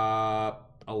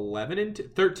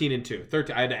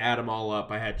 13-2. I had to add them all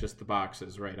up. I had just the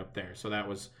boxes right up there. So that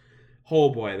was, oh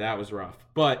boy, that was rough.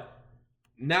 But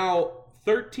now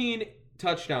 13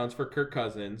 touchdowns for Kirk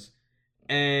Cousins,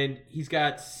 and he's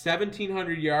got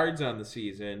 1,700 yards on the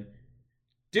season.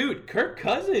 Dude, Kirk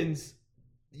Cousins,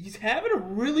 he's having a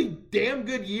really damn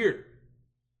good year.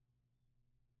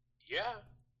 Yeah.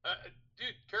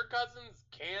 Dude, Kirk Cousins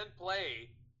can play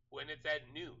when it's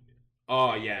at noon.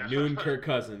 Oh, yeah, noon Kirk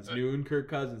Cousins. Noon Kirk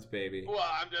Cousins, baby. Well,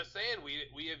 I'm just saying,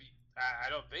 we have, I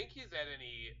don't think he's at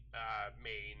any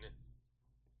main,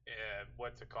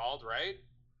 what's it called, right?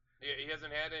 He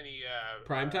hasn't had any...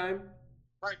 Primetime?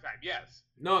 Primetime, yes.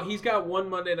 No, he's got 1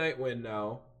 Monday night win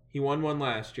now. He won one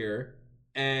last year.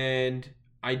 And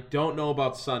I don't know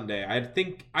about Sunday. I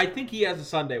think he has a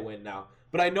Sunday win now.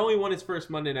 But I know he won his first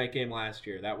Monday night game last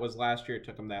year. That was last year. It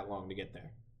took him that long to get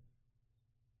there.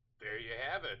 There you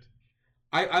have it.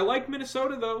 I like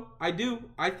Minnesota, though. I do.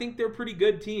 I think they're a pretty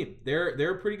good team. They're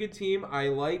a pretty good team. I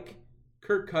like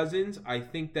Kirk Cousins. I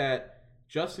think that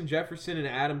Justin Jefferson and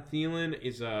Adam Thielen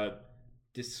is a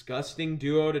disgusting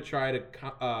duo to try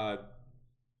to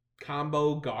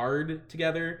combo guard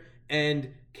together.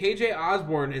 And KJ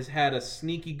Osborne has had a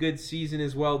sneaky good season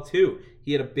as well, too.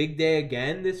 He had a big day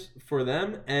again for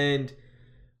them, and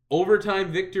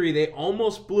overtime victory. They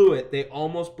almost blew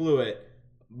it.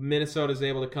 Minnesota's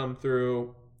able to come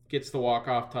through, gets the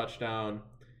walk-off touchdown,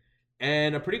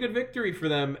 and a pretty good victory for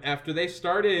them after they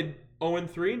started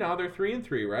 0-3. Now they're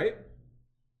 3-3, right?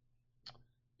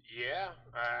 Yeah,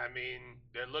 I mean,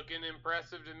 they're looking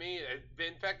impressive to me.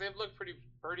 In fact, they've looked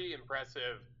pretty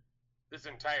impressive this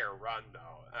entire run,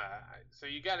 though. So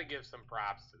you got to give some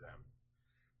props to them.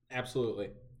 Absolutely.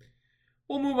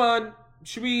 We'll move on.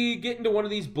 Should we get into one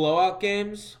of these blowout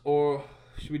games, or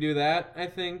should we do that? I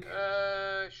think.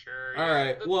 Sure. All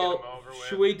right. Well,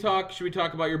 should we talk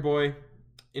about your boy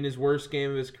in his worst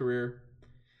game of his career?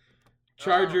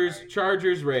 Chargers,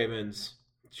 Ravens.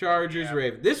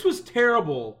 Ravens. This was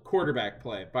terrible quarterback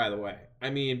play, by the way. I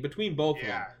mean, between both of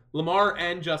them, Lamar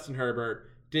and Justin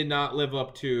Herbert did not live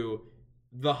up to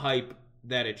the hype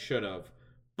that it should have.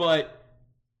 But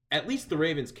at least the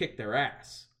Ravens kicked their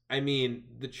ass. I mean,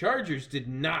 the Chargers did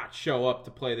not show up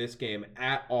to play this game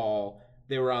at all.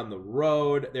 They were on the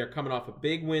road. They're coming off a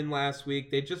big win last week.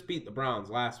 They just beat the Browns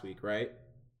last week, right?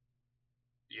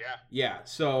 Yeah. Yeah,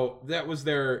 so that was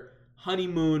their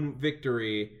honeymoon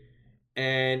victory.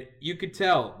 And you could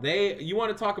tell, you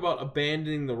want to talk about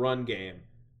abandoning the run game.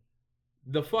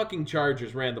 The fucking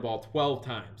Chargers ran the ball 12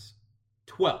 times.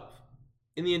 12.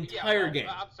 In the entire game.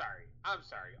 I'm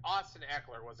sorry. Austin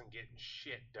Eckler wasn't getting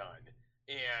shit done.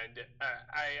 And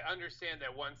I understand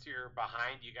that once you're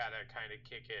behind, you got to kind of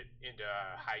kick it into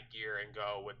high gear and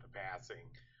go with the passing,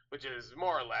 which is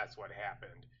more or less what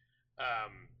happened.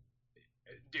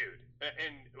 Dude,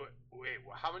 and wait,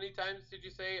 how many times did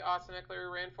you say Austin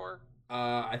Eckler ran for?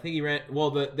 I think he ran.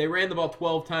 Well, they ran the ball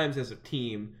 12 times as a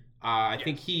team. I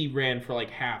think he ran for like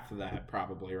half of that,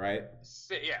 probably, right?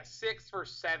 6 for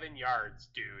 7 yards,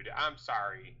 dude. I'm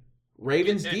sorry.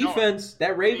 Ravens defense.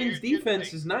 That Ravens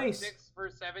defense is nice. 6 for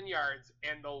 7 yards,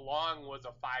 and the long was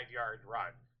a 5-yard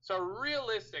run. So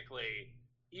realistically,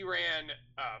 he ran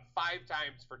 5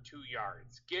 times for 2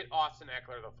 yards. Get Austin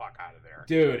Eckler the fuck out of there,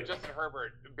 dude. Justin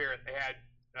Herbert had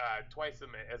twice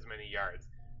as many yards,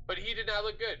 but he did not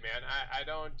look good, man. I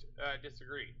don't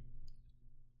disagree.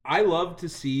 I love to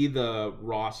see the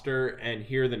roster and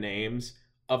hear the names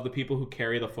of the people who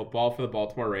carry the football for the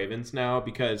Baltimore Ravens now,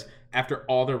 because after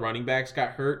all their running backs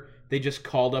got hurt, they just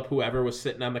called up whoever was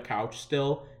sitting on the couch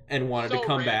still and wanted to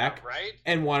come back, right?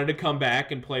 And wanted to come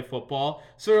back and play football.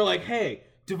 So they're like, hey,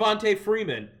 Devontae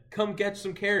Freeman, come get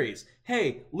some carries.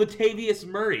 Hey, Latavius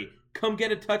Murray, come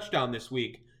get a touchdown this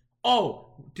week.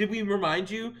 Oh, did we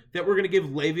remind you that we're going to give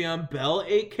Le'Veon Bell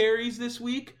 8 carries this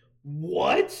week?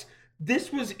 What?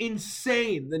 This was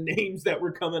insane, the names that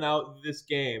were coming out this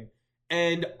game.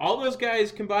 And all those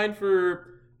guys combined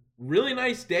for really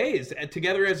nice days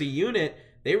together as a unit.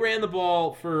 They ran the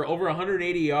ball for over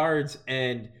 180 yards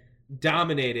and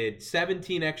dominated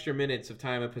 17 extra minutes of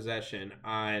time of possession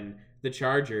on the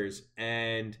Chargers.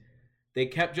 And they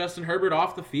kept Justin Herbert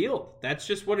off the field. That's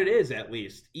just what it is, at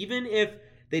least. Even if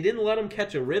they didn't let him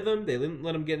catch a rhythm, they didn't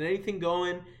let him get anything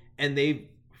going, and they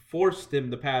forced him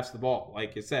to pass the ball.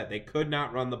 Like I said, they could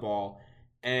not run the ball,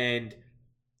 and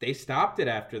they stopped it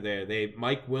after there.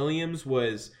 Mike Williams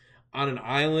was on an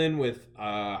island with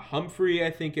Humphrey, I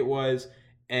think it was,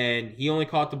 and he only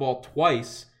caught the ball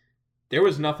twice. There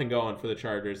was nothing going for the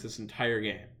Chargers this entire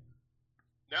game.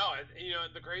 No,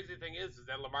 the crazy thing is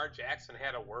that Lamar Jackson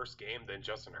had a worse game than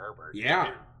Justin Herbert. Yeah.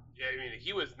 I mean,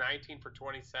 he was 19 for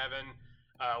 27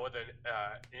 with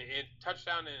a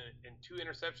touchdown and 2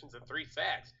 interceptions and 3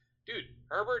 sacks. Dude,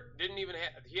 Herbert didn't even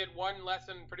have – he had one less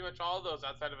than pretty much all of those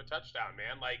outside of a touchdown,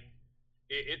 man. Like,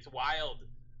 it's wild.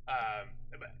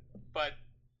 But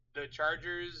the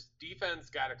Chargers' defense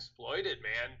got exploited,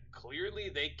 man. Clearly,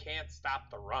 they can't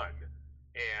stop the run.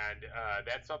 And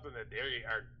that's something that they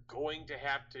are going to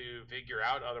have to figure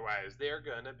out. Otherwise, they're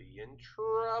going to be in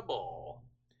trouble.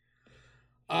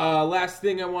 Last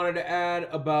thing I wanted to add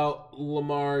about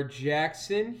Lamar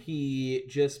Jackson. He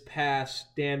just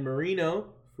passed Dan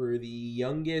Marino for the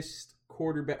youngest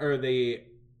quarterback, or the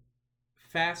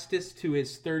fastest to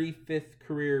his 35th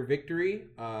career victory.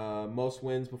 Most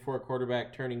wins before a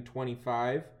quarterback turning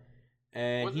 25.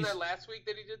 And wasn't that last week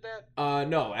that he did that?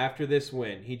 No, after this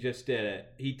win, he just did it.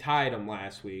 He tied him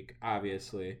last week,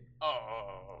 obviously.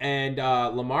 Oh. And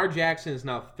Lamar Jackson is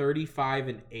now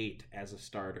 35-8 as a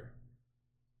starter.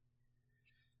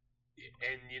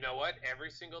 And you know what? Every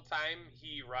single time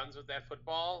he runs with that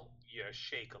football, you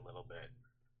shake a little bit.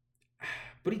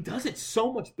 But he does it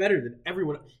so much better than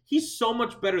everyone. He's so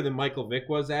much better than Michael Vick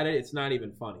was at it. It's not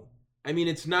even funny. I mean,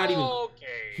 it's not even.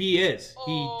 Okay. He is.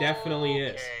 He definitely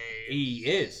is. He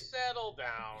is. Settle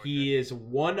down. He is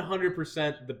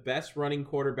 100% the best running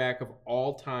quarterback of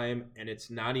all time, and it's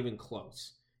not even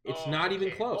close. It's not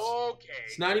even close. Okay.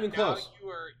 It's not even close.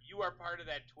 You are part of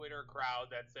that Twitter crowd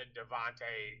that said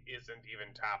Devontae isn't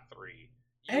even top 3.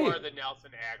 You Hey, are the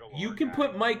Nelson Aguilar. You can guy.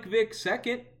 put Mike Vick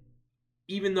second,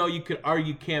 even though you could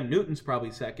argue Cam Newton's probably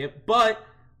second, but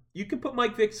you can put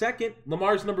Mike Vick second.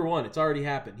 Lamar's number 1. It's already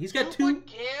happened. He's got 2. Put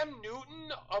Cam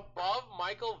Newton above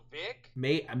Michael Vick?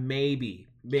 Maybe.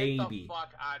 Get the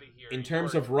fuck out of here. In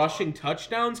terms of rushing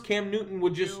touchdowns, Cam Newton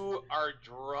would just... You are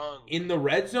drunk. In the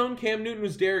red zone, Cam Newton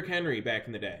was Derrick Henry back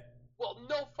in the day. Well,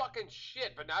 no fucking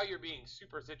shit, but now you're being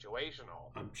super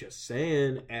situational. I'm just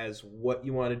saying as what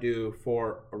you want to do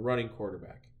for a running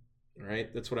quarterback. All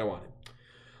right? That's what I wanted.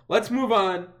 Let's move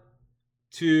on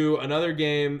to another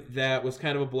game that was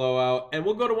kind of a blowout, and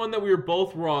we'll go to one that we were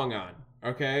both wrong on,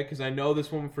 okay? Because I know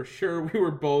this one for sure we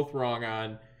were both wrong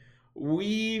on.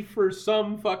 We, for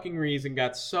some fucking reason,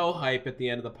 got so hype at the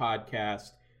end of the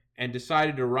podcast and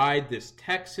decided to ride this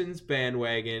Texans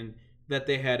bandwagon that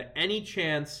they had any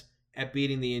chance at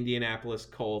beating the Indianapolis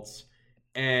Colts.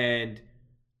 And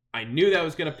I knew that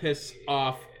was going to piss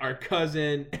off our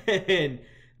cousin, and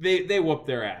they whooped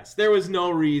their ass. There was no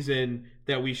reason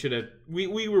that we should have...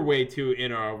 We were way too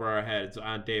in over our heads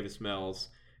on Davis Mills,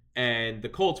 and the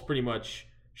Colts pretty much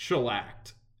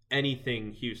shellacked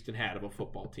anything Houston had of a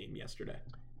football team yesterday.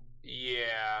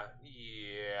 Yeah.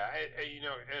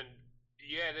 And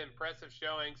you had impressive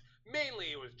showings. Mainly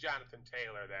it was Jonathan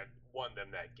Taylor that won them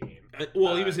that game.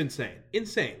 He was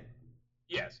insane.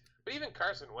 Yes, but even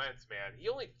Carson Wentz, man, he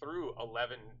only threw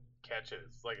 11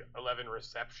 catches, like 11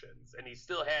 receptions, and he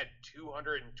still had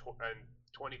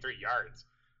 223 yards.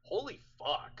 Holy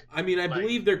fuck. I mean, I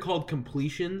believe they're called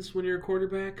completions when you're a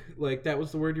quarterback. Like, that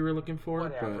was the word you were looking for.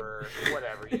 Whatever.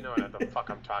 You know what the fuck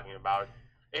I'm talking about.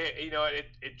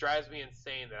 It drives me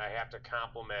insane that I have to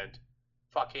compliment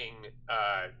fucking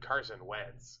Carson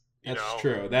Wentz. That's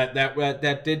true.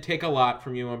 That did take a lot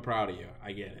from you. I'm proud of you.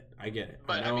 I get it.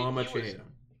 But, I know how much you hate him.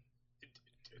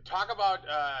 Talk about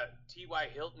T.Y.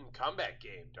 Hilton comeback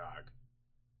game, dog.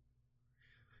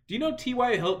 Do you know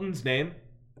T.Y. Hilton's name?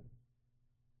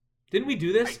 Didn't we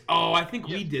do this? I think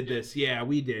we did this. Yeah,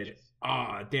 we did.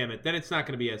 Yes. Damn it. Then it's not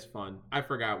going to be as fun. I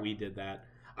forgot we did that.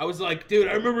 I was like, dude,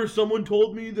 I remember someone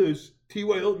told me this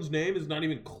T.Y. Hilton's name is not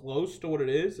even close to what it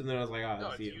is. And then I was like,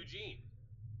 no, it's Eugene.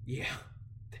 Yeah,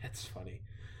 that's funny.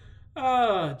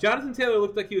 Jonathan Taylor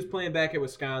looked like he was playing back at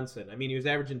Wisconsin. I mean, he was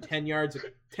averaging 10 yards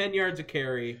a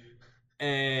carry,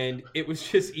 and it was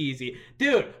just easy.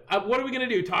 Dude, what are we going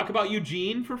to do? Talk about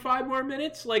Eugene for 5 more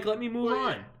minutes? Like, let me move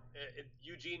on.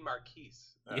 Eugene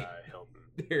Marquise Hilton.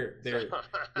 There,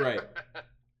 right.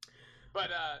 But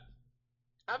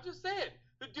I'm just saying,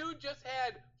 the dude just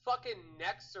had fucking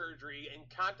neck surgery and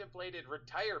contemplated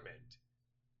retirement.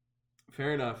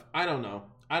 Fair enough. I don't know.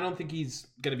 I don't think he's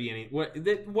going to be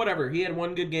whatever. He had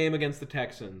one good game against the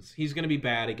Texans. He's going to be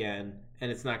bad again,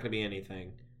 and it's not going to be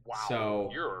anything. Wow. So,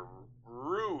 you're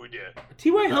rude.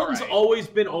 T.Y. Hilton's always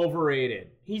been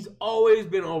overrated. He's always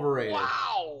been overrated.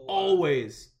 Wow.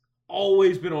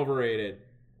 Always been overrated.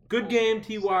 Good game,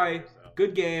 T.Y.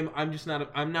 Good game. I'm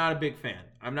not a big fan.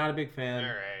 I'm not a big fan. All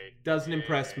right. Doesn't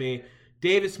impress me.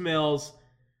 Davis Mills.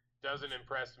 Doesn't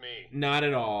impress me. Not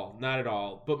at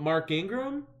all. But Mark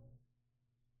Ingram?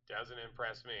 Doesn't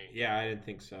impress me. Yeah, I didn't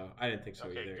think so. Okay,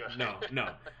 either. Good.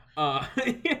 No.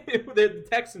 The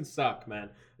Texans suck, man.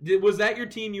 Was that your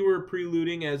team you were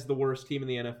preluding as the worst team in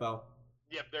the NFL?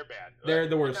 Yep, they're bad. They're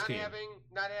the worst team.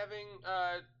 Not having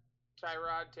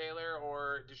Tyrod Taylor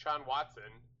or Deshaun Watson.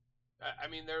 I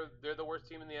mean, they're the worst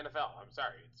team in the NFL. I'm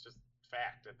sorry. It's just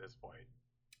fact at this point.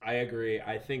 I agree.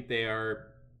 I think they are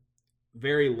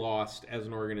very lost as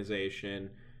an organization.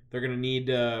 They're going to need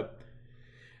to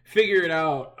figure it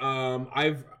out.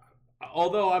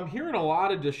 Although I'm hearing a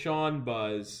lot of Deshaun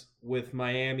buzz with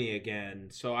Miami again,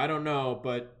 so I don't know,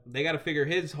 but they got to figure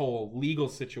his whole legal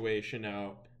situation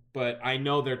out. But I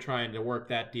know they're trying to work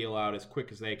that deal out as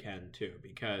quick as they can too,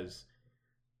 because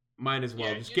might as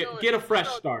well just get a fresh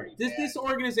start. This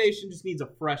organization just needs a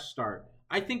fresh start.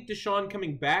 I think Deshaun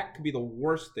coming back could be the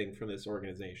worst thing for this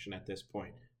organization at this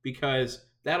point, because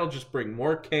that'll just bring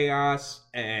more chaos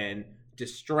and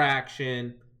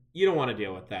distraction. You don't want to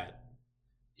deal with that.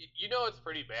 You know it's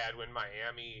pretty bad when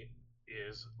Miami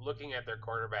is looking at their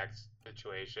quarterback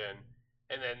situation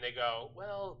and then they go,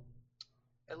 well,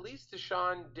 at least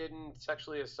Deshaun didn't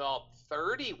sexually assault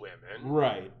 30 women.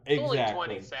 Right, exactly. Only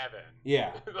 27.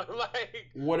 Yeah. Like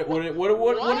what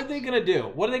are they going to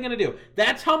do? What are they going to do?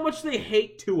 That's how much they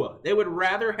hate Tua. They would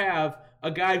rather have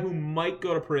a guy who might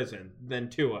go to prison than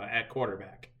Tua at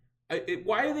quarterback.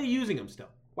 Why are they using him still?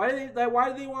 Why do they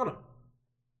want him?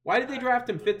 Why did they draft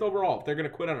him 5th overall if they're going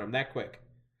to quit on him that quick?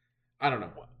 I don't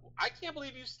know. I can't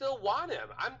believe you still want him.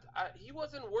 He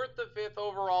wasn't worth the 5th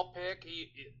overall pick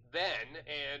then,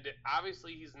 and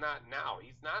obviously he's not now.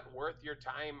 He's not worth your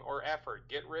time or effort.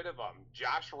 Get rid of him.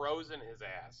 Josh Rosen his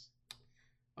ass.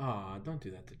 Aw, don't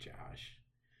do that to Josh.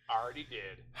 Already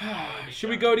did. Should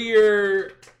we go to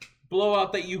your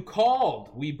blowout that you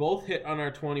called? We both hit on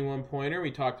our 21-pointer.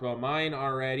 We talked about mine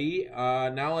already.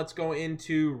 Now let's go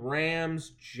into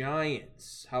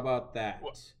Rams-Giants. How about that?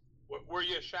 Were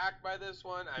you shocked by this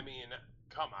one? I mean,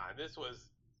 come on. This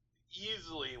was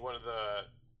easily one of the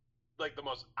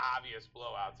most obvious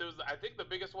blowouts. It was, I think, the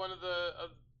biggest one of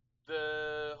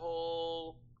the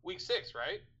whole week 6,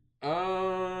 right?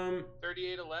 38-11?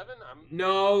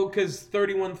 No, because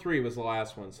 31-3 was the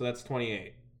last one, so that's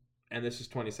 28. And this is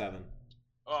 27.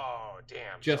 Oh,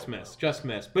 damn. Just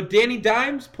missed. But Danny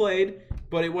Dimes played,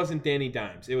 but it wasn't Danny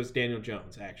Dimes. It was Daniel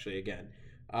Jones, actually, again.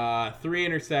 3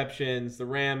 interceptions. The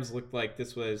Rams looked like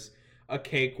this was a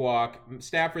cakewalk.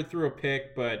 Stafford threw a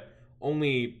pick, but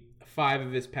only 5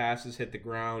 of his passes hit the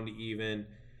ground even.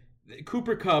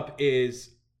 Cooper Kupp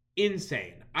is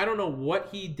insane. I don't know what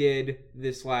he did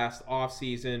this last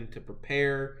offseason to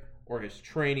prepare or his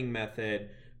training method,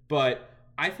 but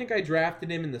I think I drafted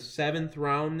him in the 7th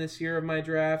round this year of my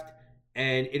draft,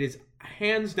 and it has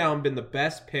hands down been the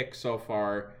best pick so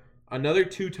far. Another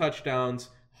 2 touchdowns,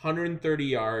 130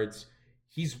 yards.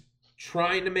 He's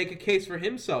trying to make a case for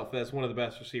himself as one of the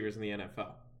best receivers in the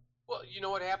NFL. Well, you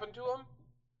know what happened to him?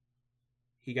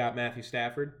 He got Matthew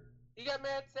Stafford. He got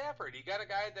Matt Stafford. He got a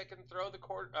guy that can throw the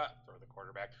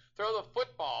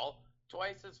football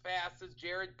twice as fast as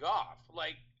Jared Goff.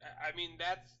 Like, I mean,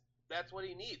 that's what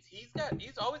he needs. He's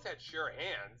always had sure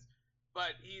hands,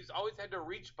 but he's always had to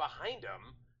reach behind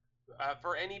him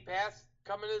for any pass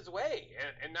coming his way.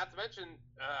 And not to mention,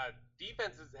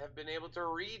 defenses have been able to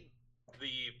read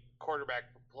the quarterback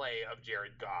play of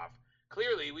Jared Goff.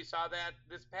 Clearly, we saw that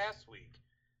this past week.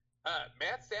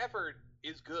 Matt Stafford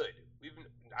is good.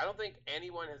 I don't think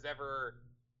anyone has ever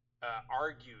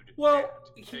argued. Well,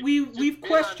 that. we've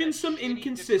questioned some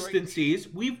inconsistencies.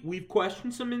 We've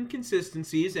questioned some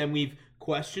inconsistencies, and we've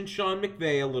questioned Sean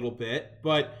McVay a little bit.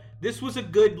 But this was a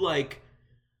good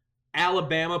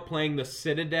Alabama playing the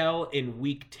Citadel in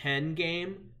Week 10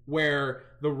 game where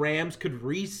the Rams could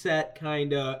reset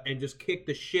kinda and just kick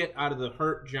the shit out of the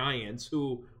hurt Giants,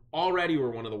 who already were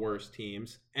one of the worst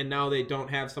teams, and now they don't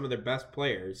have some of their best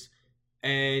players,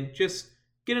 and just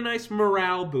get a nice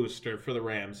morale booster for the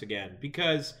Rams again,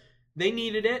 because they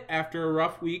needed it after a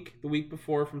rough week the week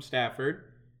before from Stafford.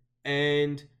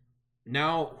 And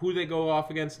now who they go off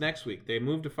against next week? They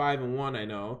moved to 5-1, I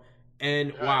know.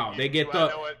 And wow, they get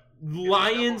the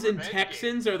Lions and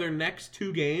Texans are their next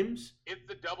 2 games. It's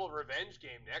the double revenge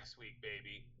game next week,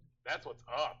 baby. That's what's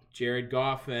up. Jared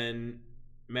Goff and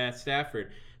Matt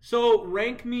Stafford. So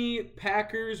rank me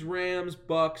Packers, Rams,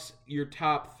 Bucks, your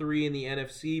top 3 in the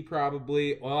NFC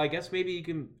probably. Well, I guess maybe you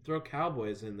can throw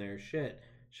Cowboys in there. Shit.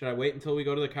 Should I wait until we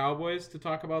go to the Cowboys to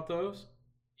talk about those?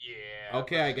 Yeah.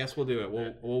 Okay, I guess we'll do it.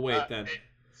 We'll wait then.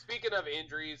 Speaking of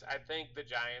injuries, I think the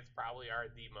Giants probably are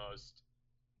the most.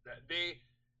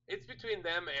 It's between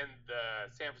them and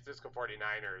the San Francisco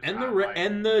 49ers.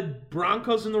 And the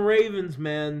Broncos and the Ravens,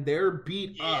 man, they're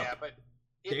beat up. Yeah, but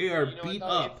they are beat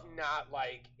up.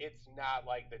 It's not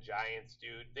like the Giants,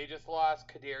 dude. They just lost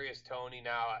Kadarius Toney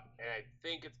now, and I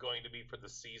think it's going to be for the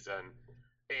season.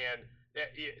 And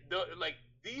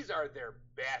these are their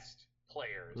best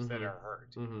players that are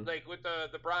hurt. Mm-hmm. Like with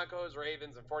the Broncos,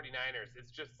 Ravens, and 49ers,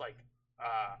 it's just like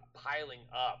piling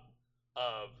up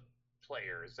of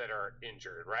players that are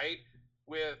injured, right?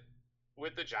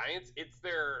 With the Giants, it's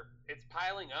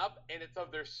piling up, and it's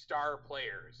of their star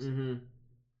players. Mm-hmm.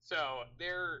 So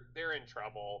they're in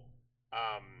trouble.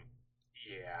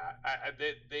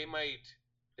 They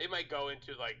might go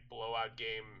into blowout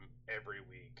game every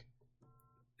week.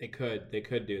 They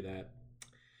could do that.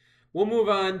 We'll move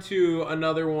on to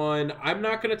another one. I'm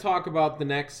not going to talk about the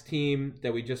next team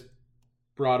that we just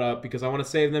brought up because I want to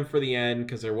save them for the end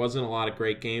because there wasn't a lot of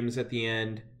great games at the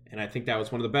end, and I think that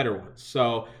was one of the better ones.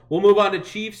 So we'll move on to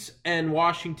Chiefs and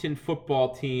Washington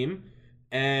football team,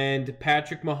 and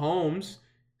Patrick Mahomes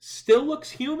still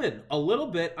looks human a little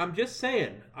bit. I'm just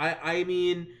saying. I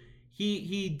mean,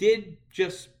 he did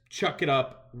just chuck it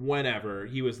up whenever.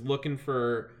 He was looking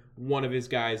for one of his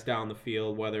guys down the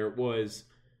field, whether it was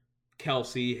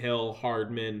Kelsey, Hill,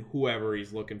 Hardman, whoever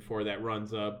he's looking for that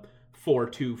runs a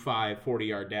 4.25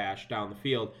 40-yard dash down the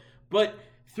field. But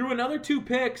threw another 2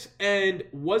 picks and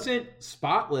wasn't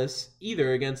spotless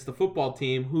either against the football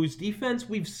team, whose defense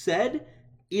we've said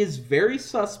is very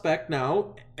suspect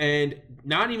now, and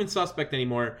not even suspect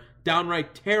anymore,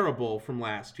 downright terrible from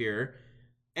last year.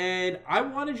 And I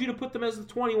wanted you to put them as the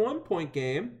 21-point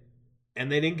game,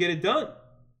 and they didn't get it done.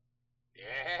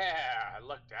 Yeah, I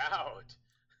lucked out.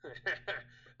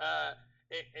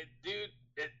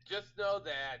 Just know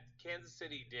that Kansas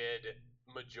City did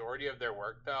majority of their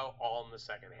work, though, all in the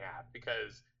second half,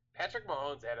 because Patrick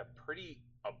Mahomes had a pretty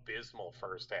abysmal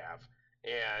first half,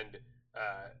 and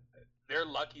they're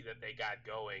lucky that they got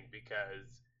going,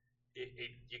 because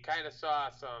you kind of saw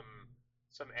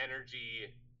some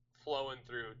energy flowing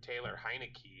through Taylor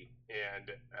Heineke,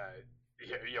 and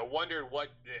you wondered what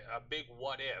a big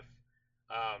what if.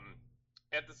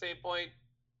 At the same point,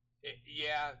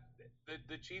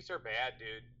 the Chiefs are bad,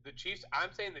 dude.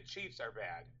 I'm saying the Chiefs are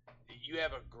bad. You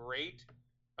have a great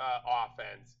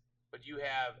offense, but you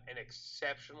have an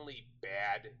exceptionally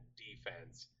bad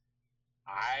defense.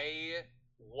 I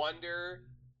wonder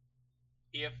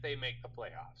if they make the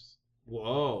playoffs.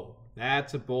 Whoa,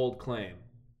 that's a bold claim.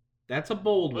 That's a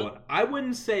bold one. I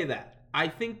wouldn't say that. I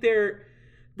think they're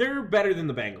better than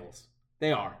the Bengals.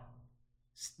 They are.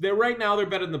 Right now they're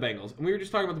better than the Bengals. And we were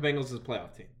just talking about the Bengals as a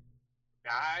playoff team.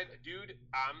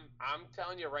 I'm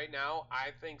telling you right now,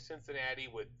 I think Cincinnati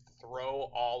would throw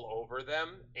all over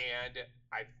them, and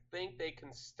I think they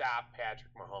can stop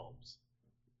Patrick Mahomes.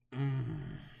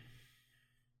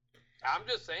 I'm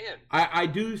just saying. I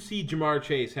do see Jamar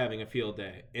Chase having a field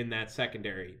day in that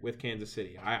secondary with Kansas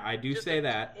City. I do just say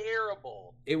that.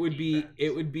 Terrible. It would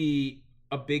be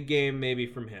a big game maybe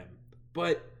from him.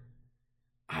 But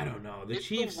I don't know. It's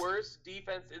Chiefs, the worst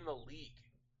defense in the league.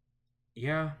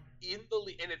 Yeah. In the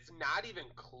league, and it's not even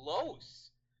close.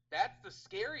 That's the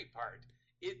scary part.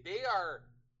 They are.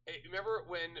 Remember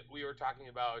when we were talking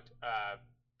about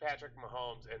Patrick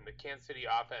Mahomes and the Kansas City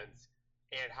offense,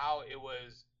 and how it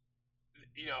was,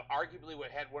 arguably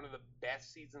what had one of the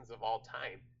best seasons of all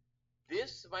time.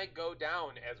 This might go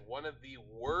down as one of the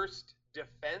worst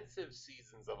defensive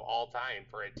seasons of all time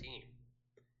for a team.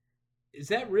 Is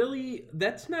that really?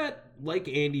 That's not like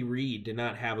Andy Reid to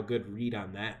not have a good read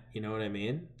on that. You know what I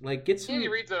mean? Like, Andy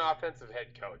Reid's an offensive head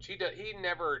coach. He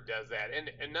never does that.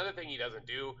 And another thing he doesn't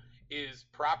do is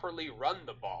properly run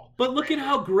the ball. But look at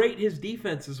how great his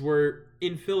defenses were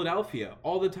in Philadelphia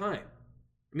all the time.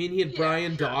 I mean, he had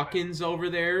Brian Dawkins over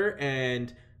there,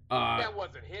 and that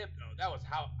wasn't him though. That was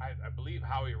I believe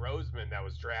Howie Roseman that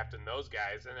was drafting those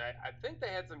guys, and I think they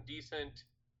had some decent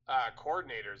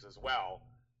coordinators as well.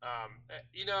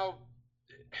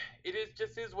 It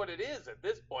just is what it is at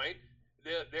this point.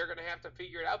 They're going to have to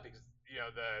figure it out, because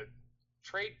the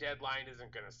trade deadline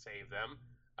isn't going to save them.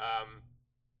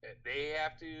 They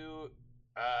have to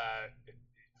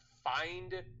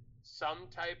find some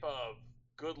type of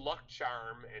good luck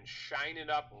charm and shine it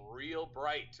up real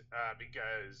bright,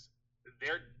 because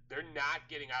they're not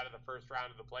getting out of the first round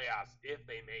of the playoffs if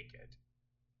they make it.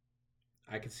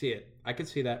 I can see it. I can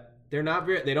see that. They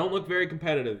don't look very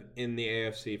competitive in the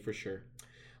AFC for sure.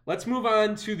 Let's move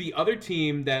on to the other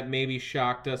team that maybe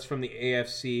shocked us from the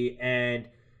AFC, and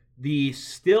the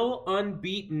still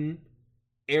unbeaten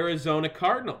Arizona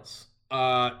Cardinals,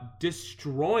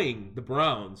 destroying the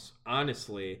Browns,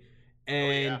 honestly.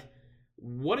 And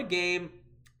what a game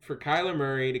for Kyler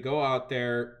Murray to go out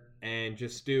there and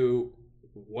just do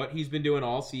what he's been doing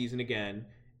all season again,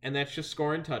 and that's just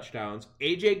scoring touchdowns.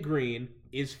 AJ Green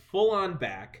is full on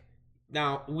back.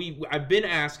 Now, I've been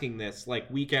asking this like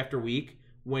week after week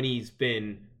when he's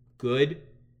been good,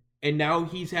 and now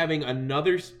he's having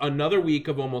another week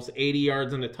of almost 80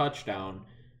 yards and a touchdown.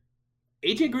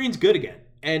 AJ Green's good again,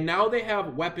 and now they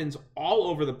have weapons all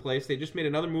over the place. They just made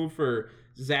another move for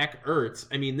Zach Ertz.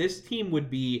 I mean, this team would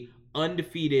be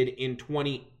undefeated in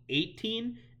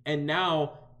 2018, and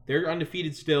now they're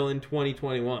undefeated still in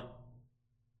 2021.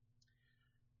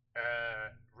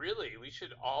 Really, we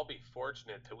should all be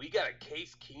fortunate that we got a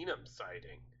Case Keenum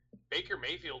sighting. Baker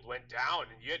Mayfield went down,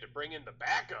 and you had to bring in the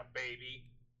backup, baby.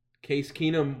 Case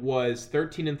Keenum was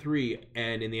 13-3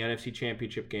 and in the NFC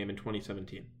Championship game in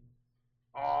 2017.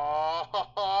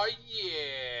 Oh,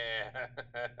 yeah.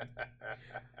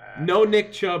 No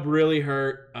Nick Chubb really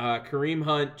hurt. Kareem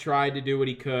Hunt tried to do what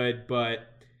he could,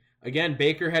 but again,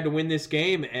 Baker had to win this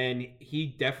game, and he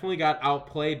definitely got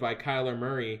outplayed by Kyler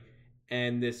Murray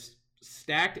and this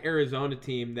stacked Arizona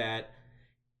team that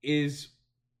is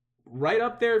right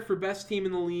up there for best team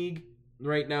in the league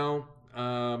right now.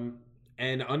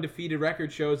 And undefeated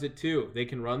record shows it too. They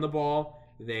can run the ball.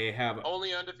 They have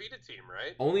only undefeated team,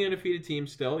 right? Only undefeated team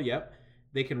still, yep.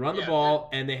 They can run the ball,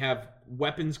 and they have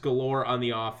weapons galore on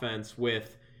the offense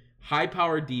with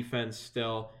high-powered defense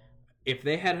still. If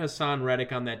they had Hassan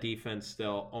Reddick on that defense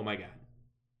still, oh my God.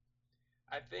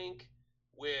 I think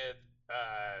with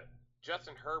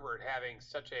Justin Herbert having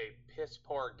such a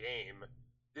piss-poor game,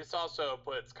 this also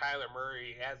puts Kyler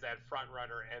Murray as that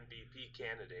front-runner MVP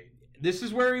candidate. This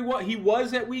is where he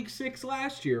was at Week 6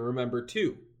 last year, remember,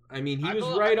 too. I mean, he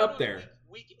was right up there.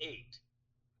 Week 8.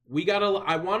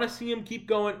 I want to see him keep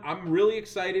going. I'm really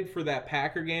excited for that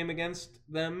Packer game against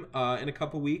them in a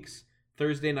couple weeks,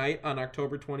 Thursday night on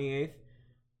October 28th.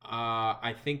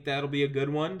 I think that'll be a good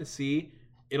one to see.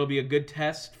 It'll be a good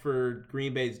test for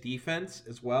Green Bay's defense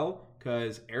as well,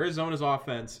 because Arizona's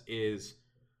offense is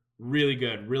really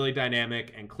good, really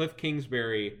dynamic, and Cliff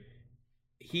Kingsbury,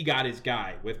 he got his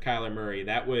guy with Kyler Murray.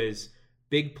 That was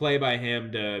big play by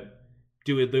him to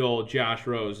do the old Josh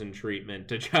Rosen treatment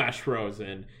to Josh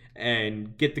Rosen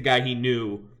and get the guy he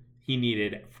knew he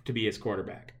needed to be his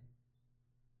quarterback.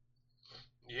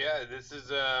 Yeah, this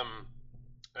is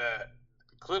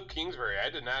Cliff Kingsbury. I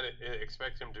did not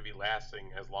expect him to be lasting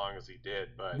as long as he did,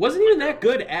 but wasn't even that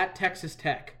good at Texas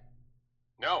Tech.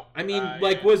 No, I mean,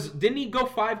 didn't he go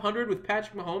 500 with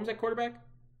Patrick Mahomes at quarterback?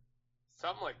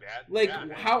 Something like that. Like,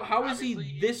 yeah, how is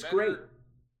he this great?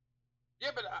 Yeah,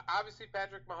 but obviously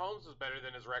Patrick Mahomes was better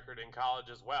than his record in college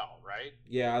as well, right?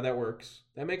 Yeah, that works.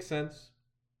 That makes sense.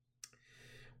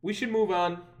 We should move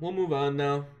on. We'll move on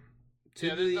now.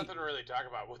 There's nothing to really talk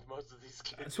about with most of these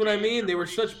games. That's what I mean. They were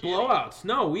such blowouts.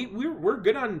 No, we're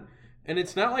good on, and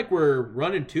it's not like we're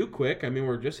running too quick. I mean,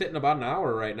 we're just hitting about an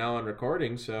hour right now on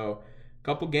recording, so a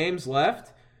couple games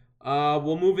left.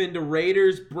 We'll move into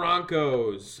Raiders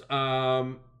Broncos.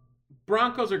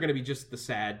 Broncos are going to be just the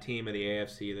sad team of the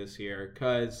AFC this year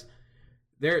because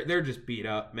they're just beat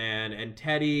up, man. And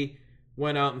Teddy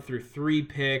went out and threw 3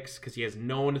 picks because he has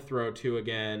no one to throw to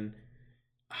again.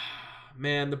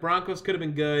 Man, the Broncos could have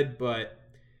been good, but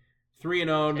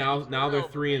 3-0. Now they're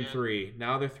 3-3.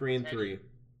 Now they're 3-3.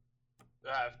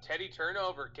 Teddy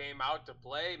turnover came out to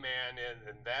play, man,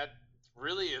 and that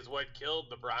really is what killed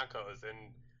the Broncos.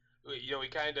 And we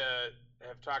kind of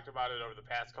have talked about it over the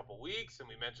past couple weeks, and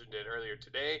we mentioned it earlier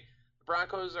today. The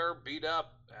Broncos are beat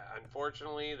up.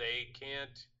 Unfortunately, they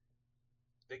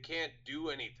can't do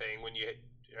anything when you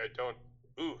don't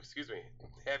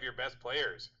have your best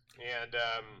players. And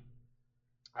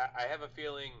I have a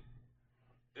feeling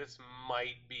this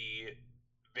might be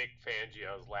Vic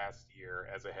Fangio's last year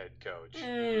as a head coach.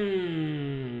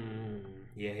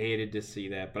 You hated to see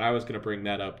that, but I was going to bring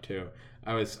that up too.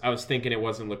 I was thinking it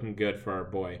wasn't looking good for our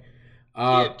boy. He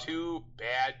had 2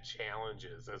 bad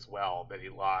challenges as well that he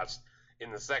lost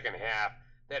in the second half.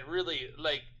 That really,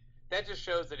 that just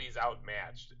shows that he's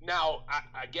outmatched. Now,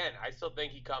 I still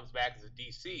think he comes back as a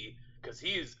DC because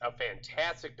he's a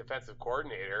fantastic defensive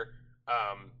coordinator.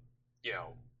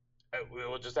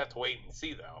 We'll just have to wait and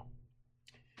see, though.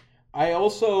 I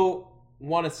also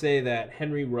want to say that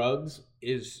Henry Ruggs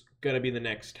is going to be the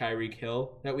next Tyreek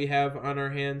Hill that we have on our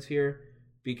hands here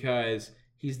because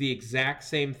he's the exact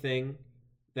same thing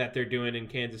that they're doing in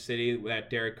Kansas City that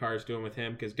Derek Carr is doing with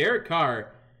him. Because Derek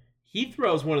Carr, he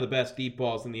throws one of the best deep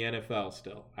balls in the NFL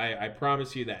still. I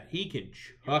promise you that. He can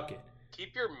chuck it.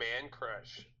 Keep your man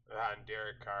crush on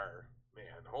Derek Carr,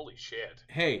 man. Holy shit.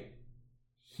 Hey,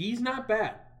 he's not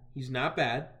bad. He's not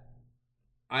bad.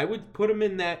 I would put him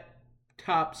in that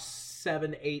top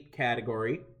 7-8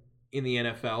 category in the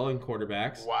NFL in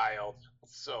quarterbacks. Wild.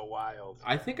 So wild.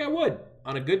 I think I would.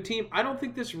 On a good team. I don't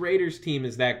think this Raiders team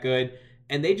is that good.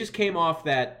 And they just came off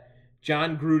that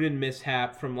John Gruden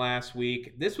mishap from last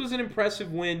week. This was an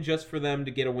impressive win just for them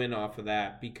to get a win off of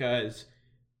that because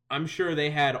I'm sure they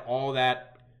had all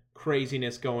that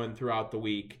craziness going throughout the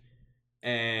week.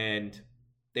 And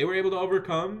they were able to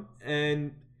overcome.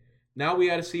 And now we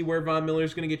got to see where Von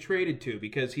Miller's going to get traded to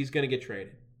because he's going to get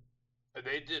traded.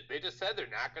 They just said they're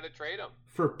not going to trade him.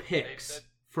 For picks.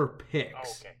 For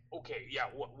picks. Okay, yeah.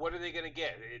 What are they going to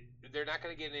get? They're not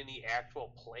going to get any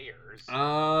actual players.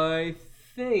 I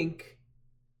think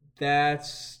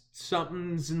that's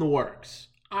something's in the works.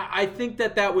 I think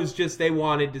that was just they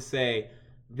wanted to say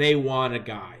they want a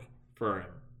guy for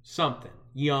him. Something.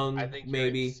 Young,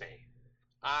 maybe. Insane.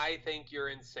 I think you're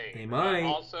insane. They might.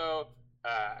 Also,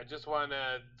 I just want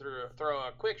to throw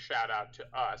a quick shout out to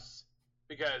us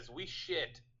because we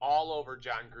shit all over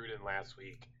John Gruden last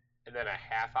week. And then a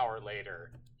half hour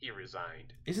later, he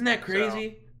resigned. Isn't that crazy?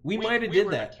 So we might have did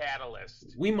were that. The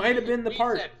catalyst. We might have been the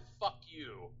part. We said, fuck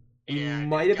you. We and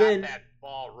might have got been. that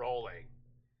ball rolling.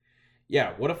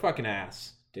 Yeah, what a fucking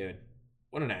ass, dude.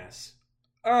 What an ass.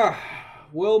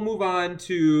 we'll move on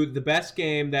to the best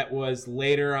game that was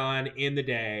later on in the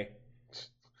day.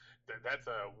 That's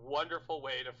a wonderful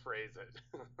way to phrase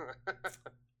it.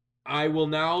 I will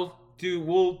now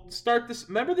we'll start this.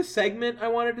 Remember the segment I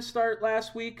wanted to start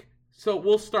last week? So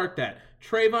we'll start that.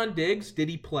 Trayvon Diggs, did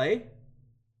he play?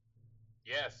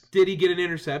 Yes. Did he get an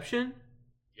interception?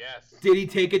 Yes. Did he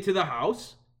take it to the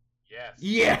house? Yes.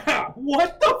 Yeah.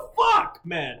 What the fuck,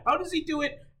 man? How does he do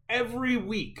it every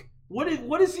week? What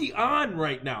is he on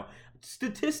right now?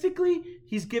 Statistically,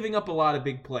 he's giving up a lot of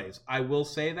big plays. I will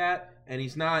say that, and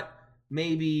he's not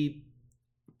maybe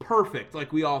perfect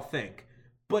like we all think.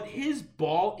 But his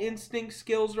ball instinct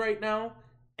skills right now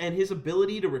and his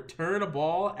ability to return a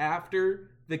ball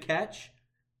after the catch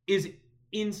is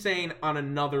insane on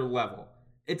another level.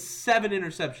 It's 7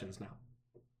 interceptions now.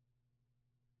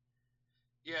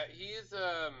 Yeah,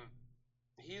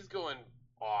 he's going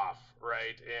off,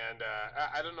 right? And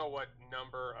I don't know what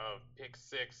number of pick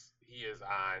six he is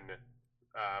on,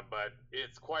 but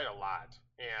it's quite a lot.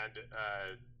 And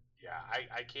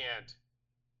I can't.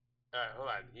 Hold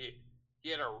on, he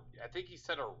had I think he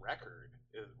set a record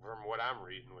from what I'm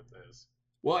reading with this.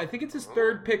 Well, I think it's his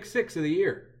third pick six of the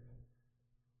year.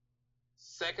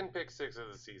 Second pick six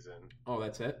of the season. Oh,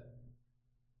 that's it?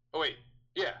 Oh, wait.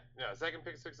 Yeah. No, second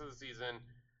pick six of the season.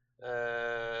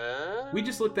 We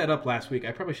just looked that up last week.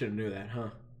 I probably should have knew that, huh?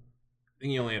 I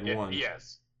think he only had one.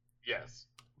 Yes.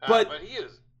 But he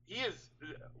is.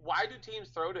 Why do teams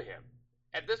throw to him?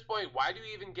 At this point, why do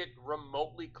you even get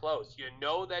remotely close? You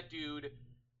know that dude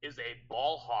is a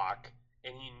ball hawk,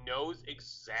 and he knows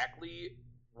exactly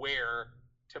where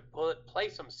to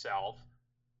place himself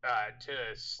to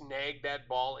snag that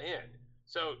ball in.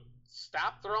 So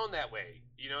stop throwing that way.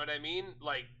 You know what I mean?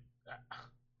 Like,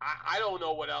 I don't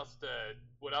know what else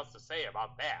to say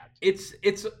about that.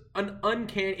 It's an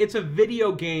uncanny. It's a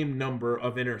video game number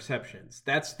of interceptions.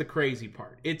 That's the crazy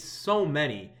part. It's so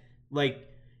many. Like,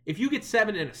 if you get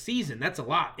 7 in a season, that's a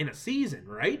lot in a season,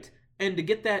 right? And to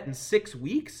get that in 6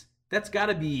 weeks, that's got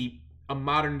to be a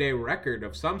modern day record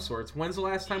of some sorts. When's the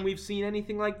last time we've seen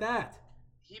anything like that?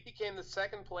 He became the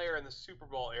second player in the Super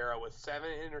Bowl era with 7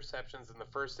 interceptions in the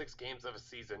first 6 games of a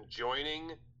season,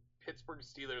 joining Pittsburgh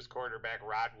Steelers quarterback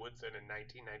Rod Woodson in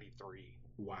 1993.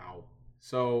 Wow.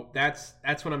 So that's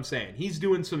what I'm saying. He's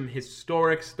doing some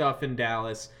historic stuff in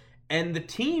Dallas, and the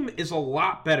team is a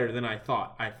lot better than I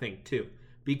thought, I think, too.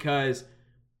 Because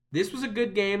this was a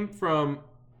good game from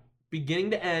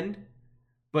beginning to end,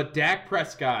 but Dak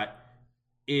Prescott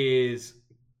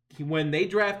when they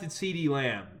drafted CeeDee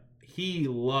Lamb, he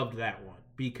loved that one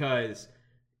because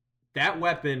that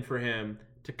weapon for him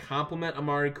to complement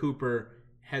Amari Cooper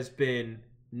has been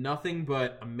nothing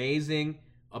but amazing.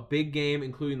 A big game,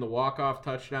 including the walk-off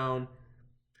touchdown.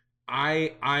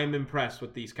 I'm impressed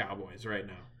with these Cowboys right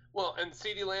now. Well, and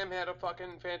CeeDee Lamb had a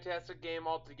fucking fantastic game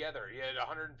altogether. He had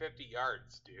 150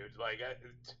 yards, dude. Like,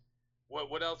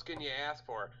 what else can you ask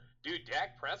for? Dude,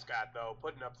 Dak Prescott, though,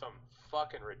 putting up some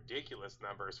fucking ridiculous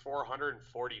numbers.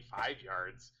 445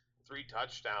 yards, 3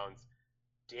 touchdowns.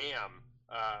 Damn.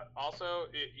 Also,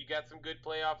 you got some good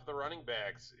play off of the running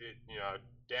backs.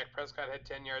 Dak Prescott had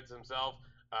 10 yards himself.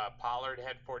 Pollard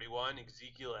had 41.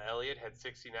 Ezekiel Elliott had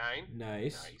 69.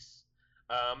 Nice.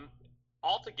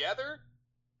 Altogether,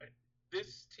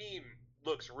 this team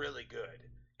looks really good.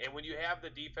 And when you have the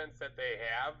defense that they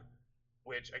have,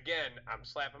 which, again, I'm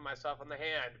slapping myself on the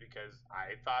hand because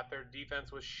I thought their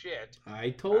defense was shit.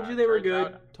 I told you they were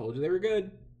good. Told you they were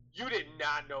good. You did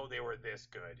not know they were this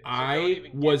good. So I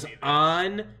was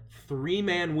on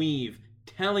 3-man weave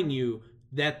telling you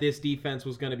that this defense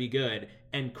was going to be good.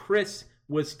 And Chris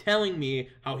was telling me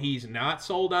how he's not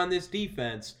sold on this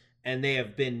defense, and they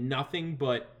have been nothing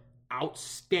but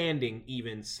outstanding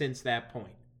even since that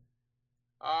point.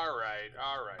 All right.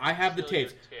 I have the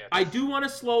tapes. I do want to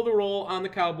slow the roll on the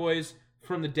Cowboys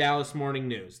from the Dallas Morning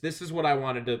News. This is what I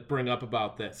wanted to bring up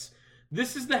about this.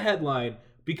 This is the headline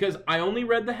because I only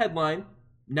read the headline,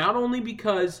 not only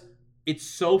because it's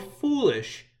so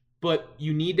foolish, but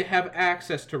you need to have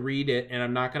access to read it, and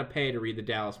I'm not going to pay to read the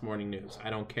Dallas Morning News.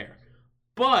 I don't care.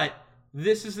 But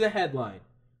this is the headline.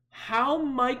 How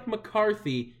Mike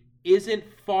McCarthy isn't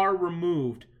far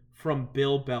removed from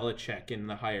Bill Belichick in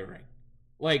the hiring.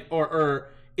 Like,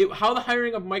 how the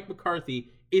hiring of Mike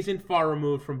McCarthy isn't far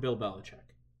removed from Bill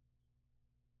Belichick.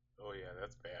 Oh, yeah,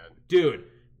 that's bad. Dude.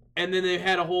 And then they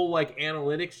had a whole,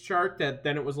 analytics chart that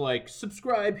then it was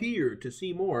subscribe here to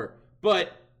see more.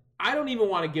 But I don't even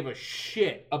want to give a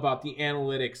shit about the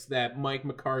analytics that Mike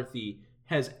McCarthy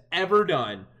has ever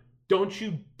done. Don't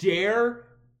you dare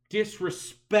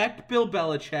disrespect Bill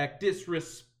Belichick,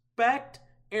 disrespect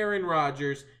Aaron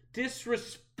Rodgers,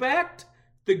 disrespect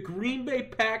the Green Bay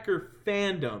Packer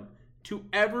fandom to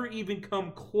ever even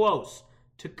come close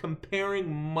to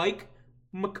comparing Mike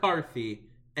McCarthy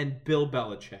and Bill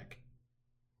Belichick.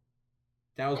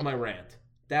 That was my rant.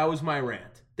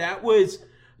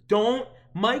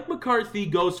 Mike McCarthy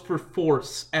goes for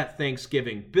force at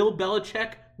Thanksgiving. Bill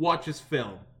Belichick watches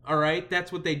film. All right?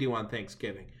 That's what they do on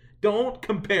Thanksgiving. Don't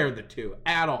compare the two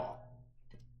at all.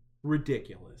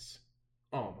 Ridiculous.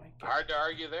 Oh, my God. Hard to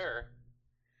argue there.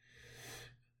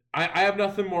 I have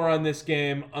nothing more on this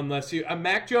game unless you...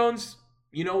 Mac Jones,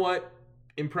 you know what?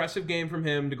 Impressive game from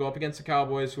him to go up against the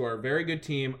Cowboys, who are a very good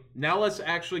team. Now let's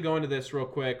actually go into this real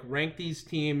quick. Rank these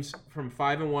teams from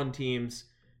 5-1 teams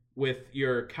with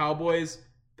your Cowboys,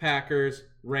 Packers,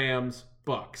 Rams,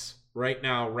 Bucks. Right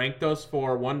now, rank those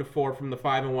 4, 1 to 4 from the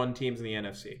 5-1 teams in the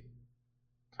NFC.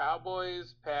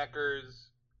 Cowboys, Packers,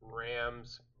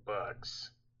 Rams,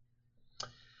 Bucks.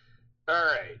 All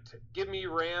right. Give me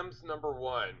Rams number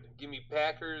 1. Give me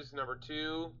Packers number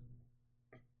 2.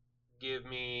 Give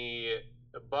me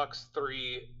the Bucks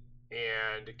 3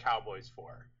 and Cowboys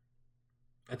 4.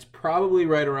 That's probably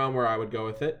right around where I would go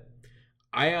with it.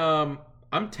 I'm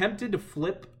tempted to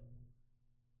flip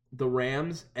the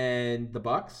Rams and the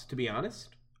Bucks, to be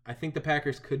honest. I think the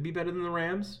Packers could be better than the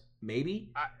Rams,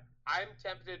 maybe. I'm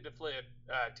tempted to flip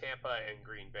Tampa and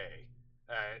Green Bay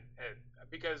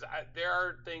because there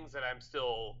are things that I'm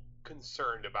still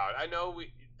concerned about. I know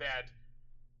that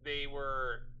they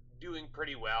were doing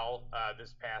pretty well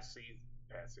this past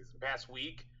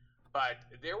week, but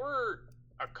there were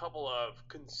a couple of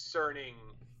concerning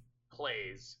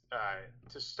plays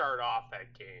to start off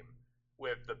that game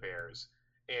with the Bears.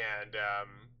 And,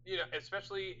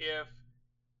 especially if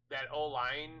that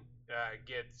O-line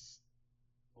gets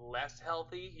less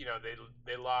healthy.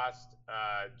 They lost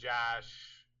Josh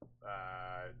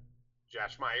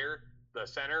Meyer, the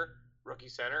rookie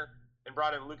center, and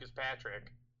brought in Lucas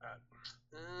Patrick.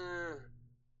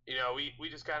 We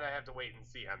just kind of have to wait and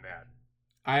see on that.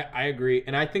 I agree.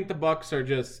 And I think the Bucks are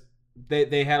just,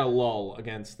 they had a lull a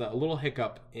little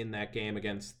hiccup in that game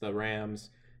against the Rams.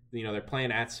 They're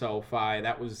playing at SoFi.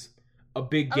 That was a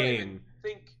big game.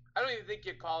 I don't even think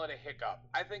you call it a hiccup.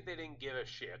 I think they didn't give a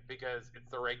shit because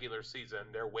it's the regular season.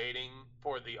 They're waiting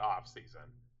for the off season,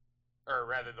 or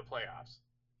rather the playoffs.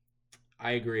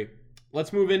 I agree.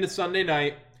 Let's move into Sunday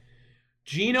night.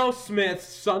 Geno Smith's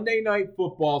Sunday Night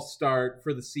Football start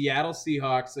for the Seattle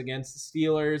Seahawks against the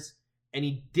Steelers, and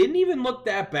he didn't even look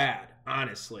that bad,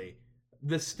 honestly.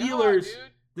 The Steelers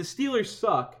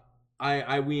suck.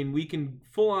 I mean, we can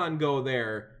full on go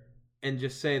there and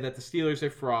just say that the Steelers are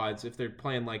frauds if they're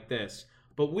playing like this.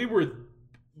 But we were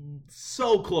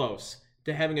so close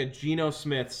to having a Geno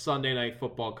Smith Sunday Night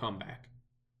Football comeback.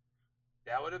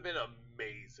 That would have been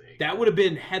amazing. That would have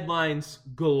been headlines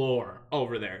galore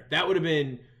over there. That would have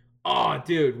been, oh,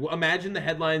 dude, imagine the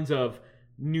headlines of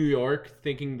New York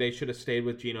thinking they should have stayed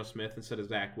with Geno Smith instead of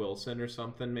Zach Wilson or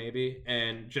something maybe,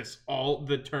 and just all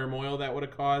the turmoil that would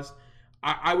have caused.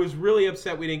 I was really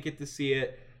upset we didn't get to see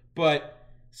it, but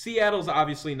Seattle's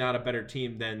obviously not a better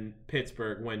team than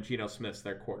Pittsburgh when Geno Smith's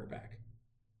their quarterback.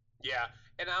 Yeah,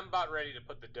 and I'm about ready to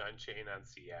put the done chain on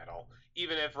Seattle.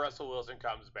 Even if Russell Wilson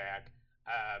comes back,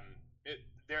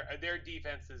 their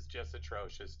defense is just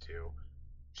atrocious too.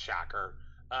 Shocker.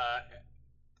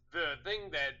 The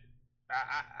thing that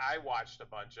I watched a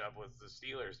bunch of was the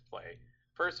Steelers play.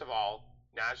 First of all,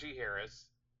 Najee Harris,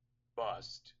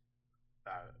 bust.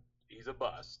 He's a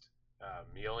bust.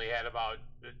 He only had about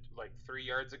 3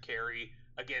 yards of carry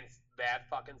against that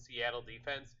fucking Seattle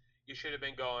defense. You should have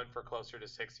been going for closer to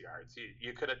 6 yards.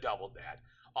 You could have doubled that.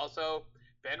 Also,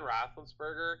 Ben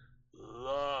Roethlisberger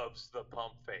loves the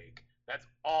pump fake. That's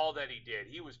all that he did.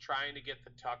 He was trying to get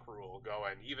the tuck rule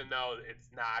going, even though it's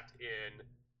not in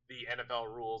the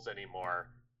NFL rules anymore.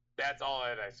 That's all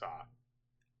that I saw.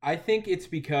 I think it's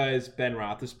because Ben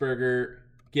Roethlisberger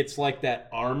gets that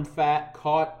arm fat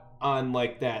caught on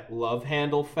that love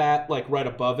handle fat, right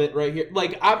above it right here.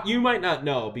 You might not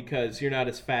know because you're not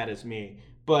as fat as me,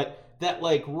 but that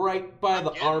right by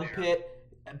the armpit,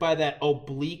 by that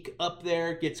oblique up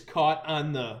there gets caught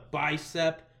on the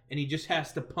bicep, and he just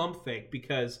has to pump fake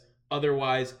because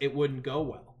otherwise it wouldn't go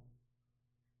well.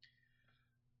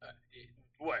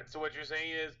 What? So what you're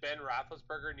saying is Ben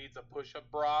Roethlisberger needs a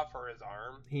push-up bra for his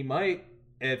arm? He might.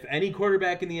 If any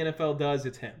quarterback in the NFL does,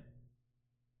 it's him.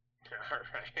 All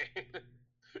right.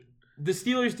 The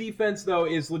Steelers' defense, though,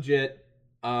 is legit.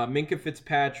 Minkah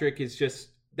Fitzpatrick is just...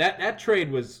 That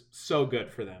trade was so good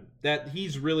for them. That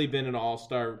he's really been an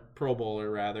all-star, Pro Bowler,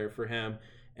 rather, for him.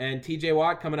 And T.J.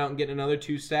 Watt coming out and getting another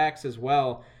 2 sacks as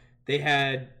well. They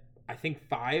had, I think,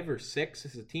 5 or 6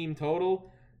 as a team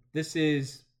total. This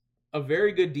is a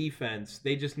very good defense.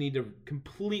 They just need to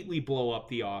completely blow up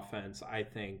the offense, I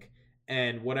think.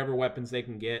 And whatever weapons they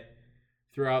can get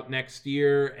throughout next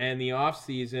year and the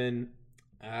offseason,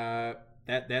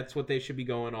 that's what they should be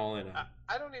going all in on.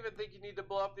 I don't even think you need to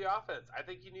blow up the offense. I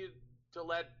think you need to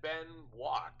let Ben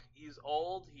walk. He's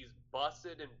old, he's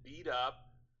busted and beat up,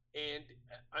 and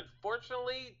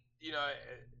unfortunately,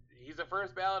 he's a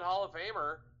first ballot Hall of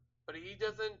Famer, but he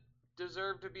doesn't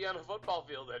deserve to be on a football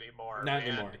field anymore. Not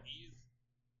anymore.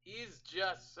 He's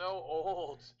just so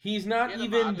old. He's not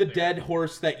even the dead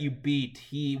horse that you beat.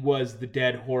 He was the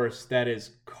dead horse that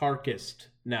is carcassed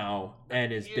now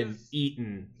and has been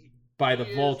eaten by the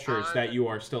vultures that you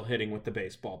are still hitting with the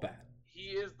baseball bat.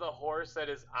 He is the horse that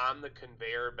is on the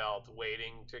conveyor belt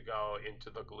waiting to go into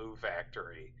the glue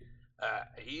factory.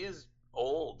 He is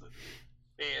old.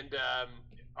 And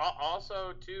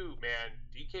also, too, man,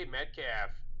 DK Metcalf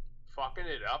fucking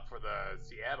it up for the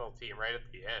Seattle team right at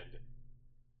the end.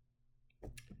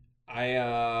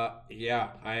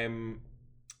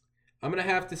 I'm gonna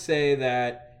have to say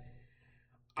that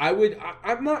I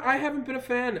haven't been a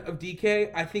fan of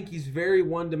DK. I think he's very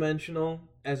one-dimensional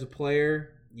as a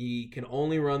player. He can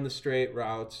only run the straight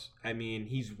routes. I mean,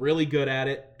 he's really good at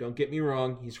it. Don't get me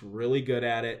wrong, he's really good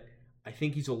at it. I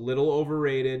think he's a little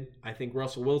overrated. I think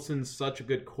Russell Wilson's such a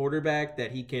good quarterback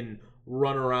that he can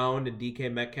run around and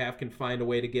DK Metcalf can find a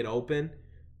way to get open.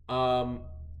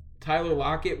 Tyler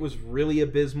Lockett was really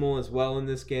abysmal as well in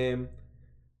this game.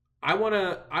 I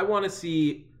wanna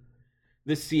see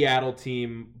the Seattle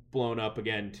team blown up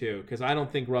again too, because I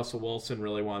don't think Russell Wilson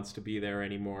really wants to be there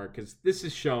anymore, because this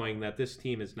is showing that this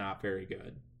team is not very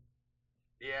good.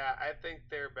 Yeah, I think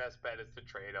their best bet is to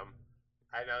trade him.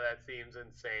 I know that seems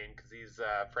insane because he's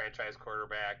a franchise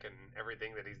quarterback and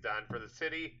everything that he's done for the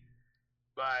city,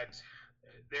 but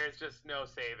there's just no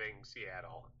saving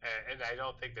Seattle, and I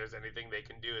don't think there's anything they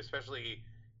can do, especially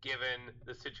given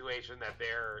the situation that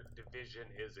their division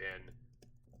is in.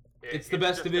 It's the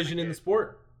best division in the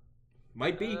sport.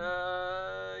 Might be.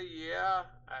 Yeah.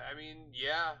 I mean,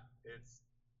 yeah.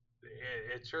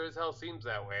 It sure as hell seems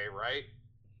that way, right?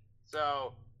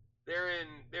 So they're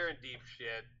in deep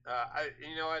shit.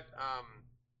 You know what?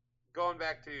 Going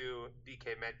back to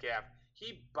DK Metcalf,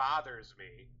 he bothers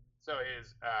me. So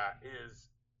his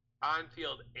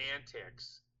on-field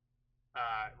antics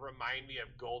remind me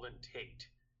of Golden Tate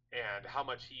and how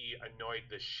much he annoyed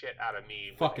the shit out of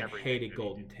me. Fucking hated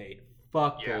Golden Tate.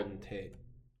 Fuck yeah. Golden Tate.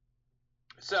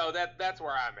 So that's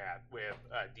where I'm at with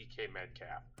DK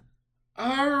Metcalf.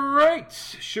 All right.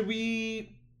 Should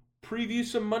we preview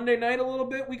some Monday night a little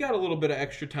bit? We got a little bit of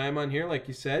extra time on here, like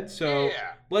you said. So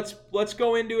yeah. Let's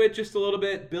go into it just a little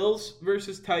bit. Bills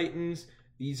versus Titans.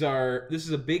 This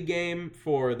is a big game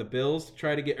for the Bills to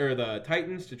try to get, or the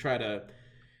Titans to try to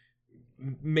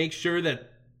make sure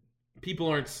that people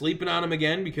aren't sleeping on them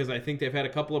again, because I think they've had a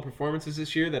couple of performances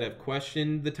this year that have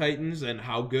questioned the Titans and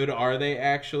how good are they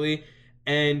actually.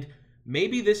 And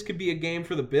maybe this could be a game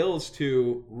for the Bills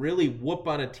to really whoop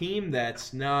on a team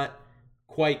that's not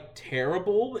quite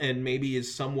terrible and maybe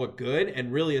is somewhat good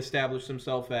and really establish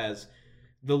themselves as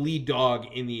the lead dog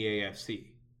in the AFC.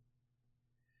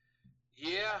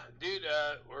 Yeah, dude,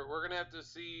 we're going to have to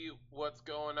see what's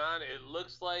going on. It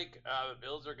looks like the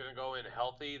Bills are going to go in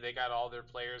healthy. They got all their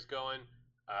players going.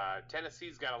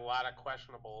 Tennessee's got a lot of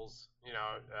questionables.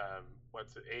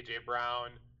 A.J.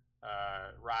 Brown,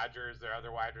 Rodgers, their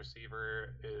other wide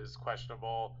receiver, is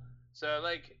questionable. So,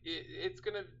 it's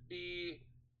going to be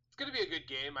a good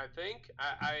game, I think.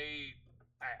 I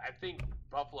think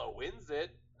Buffalo wins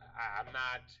it. I'm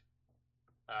not...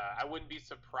 I wouldn't be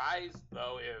surprised,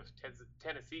 though, if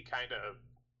Tennessee kind of,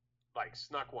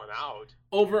 snuck one out.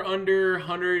 Over under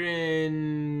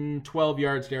 112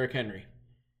 yards, Derrick Henry.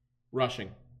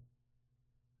 Rushing.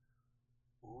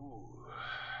 Ooh.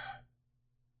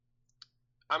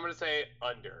 I'm going to say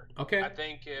under. Okay. I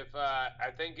think if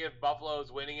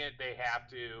Buffalo's winning it, they have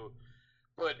to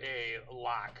put a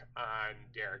lock on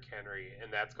Derrick Henry,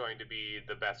 and that's going to be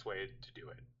the best way to do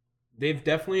it. They've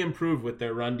definitely improved with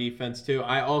their run defense, too.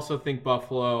 I also think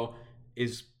Buffalo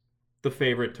is the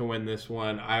favorite to win this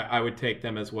one. I would take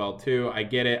them as well, too. I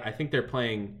get it. I think they're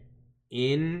playing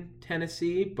in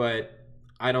Tennessee, but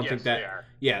I don't think that... They are.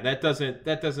 Yeah, that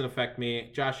doesn't affect me.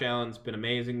 Josh Allen's been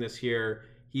amazing this year.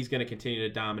 He's going to continue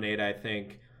to dominate, I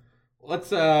think. Let's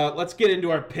get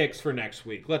into our picks for next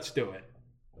week. Let's do it.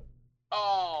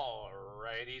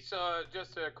 Alrighty. So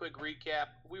just a quick recap.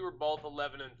 We were both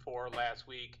 11-4 last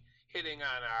week, hitting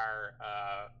on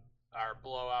our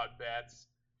blowout bets.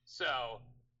 So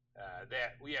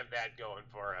that we have that going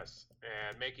for us,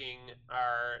 and making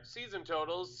our season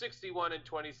totals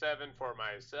 61-27 for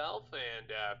myself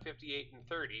and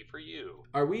 58-30 for you.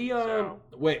 Are we?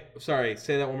 Wait, sorry.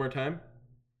 Say that one more time.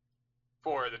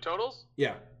 For the totals,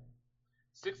 Yeah.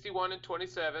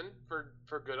 61-27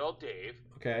 for good old Dave.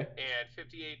 Okay. And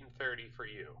 58-30 for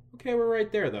you. Okay, we're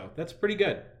right there though. That's pretty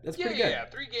good. That's pretty good. Yeah.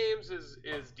 3 games is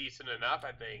decent enough,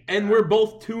 I think. And we're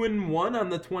both 2-1 on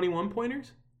the 21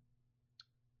 pointers.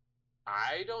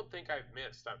 I don't think I've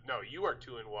missed. No, you are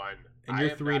 2-1. And you're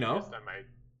 3-0.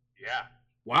 Yeah.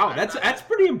 Wow, that's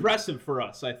pretty impressive for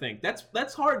us. I think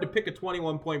that's hard to pick a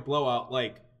 21-point blowout.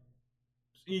 Like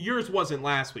yours wasn't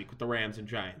last week with the Rams and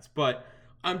Giants, but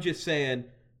I'm just saying,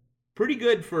 pretty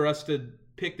good for us to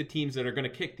pick the teams that are going to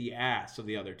kick the ass of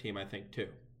the other team. I think too.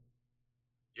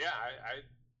 Yeah,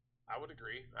 I would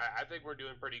agree. I think we're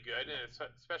doing pretty good, and it's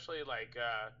especially like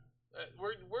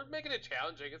we're making it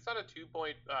challenging. It's not a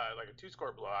 2-point like a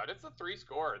 2-score blowout. It's a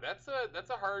 3-score. That's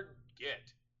a hard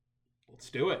get. Let's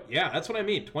do it. Yeah, that's what I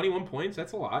mean. 21 points.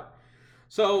 That's a lot.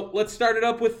 So let's start it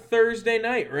up with Thursday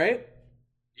night, right?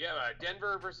 Yeah,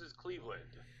 Denver versus Cleveland.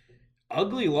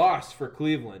 Ugly loss for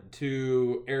Cleveland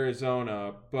to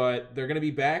Arizona, but they're going to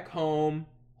be back home.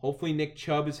 Hopefully Nick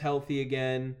Chubb is healthy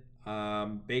again.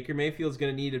 Baker Mayfield's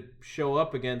going to need to show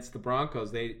up against the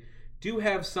Broncos. They do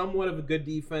have somewhat of a good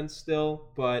defense still,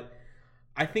 but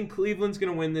I think Cleveland's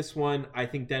going to win this one. I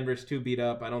think Denver's too beat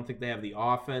up. I don't think they have the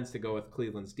offense to go with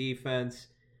Cleveland's defense.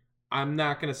 I'm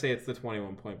not going to say it's the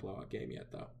 21-point blowout game yet,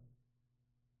 though.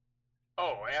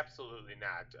 Oh, absolutely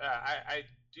not. I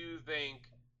do think,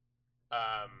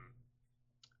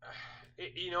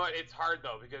 you know what? It's hard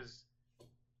though because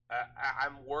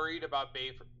I'm worried about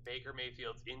Baker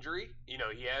Mayfield's injury. You know,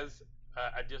 he has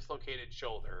a dislocated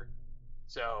shoulder,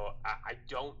 so I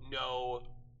don't know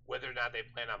whether or not they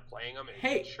plan on playing him.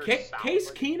 Hey, Case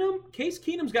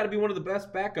Keenum's got to be one of the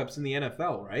best backups in the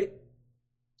NFL, right?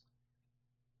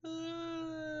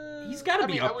 He's got to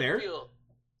be up there.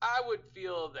 I would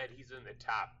feel that he's in the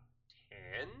top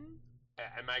 10.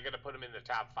 Am I going to put him in the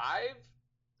top 5?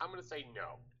 I'm going to say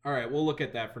no. All right, we'll look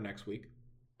at that for next week.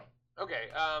 Okay.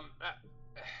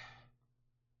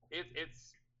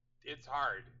 It's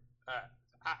hard.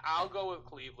 I'll go with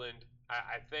Cleveland.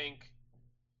 I think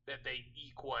that they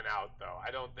eke one out, though. I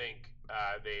don't think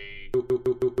they.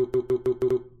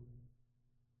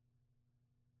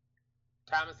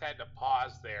 Thomas had to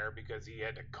pause there because he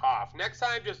had to cough. Next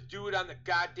time, just do it on the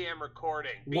goddamn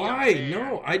recording. Why?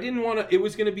 No, I didn't want to. It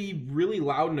was going to be really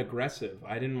loud and aggressive.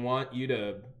 I didn't want you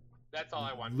to. That's all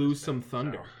I want. Lose some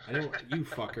thunder. So. I don't. You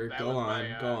fucker. Go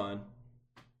on.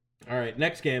 All right,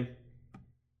 next game.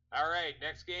 All right,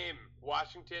 next game.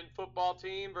 Washington football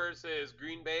team versus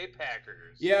Green Bay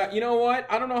Packers. Yeah, you know what?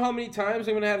 I don't know how many times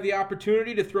I'm going to have the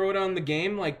opportunity to throw it on the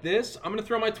game like this. I'm going to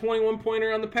throw my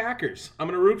 21-pointer on the Packers. I'm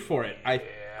going to root for it. Yeah.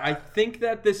 I think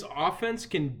that this offense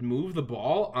can move the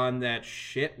ball on that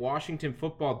shit Washington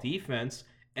football defense,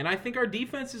 and I think our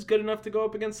defense is good enough to go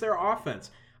up against their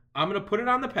offense. I'm going to put it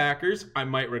on the Packers. I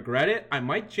might regret it. I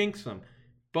might jinx them,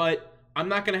 but I'm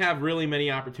not going to have really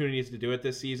many opportunities to do it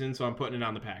this season, so I'm putting it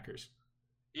on the Packers.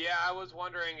 Yeah, I was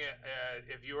wondering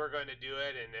if you were going to do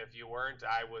it, and if you weren't,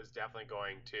 I was definitely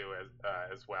going to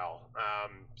as well.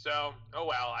 So, oh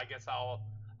well, I guess I'll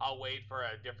wait for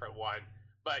a different one.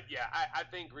 But yeah, I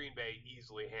think Green Bay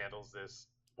easily handles this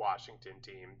Washington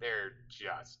team. They're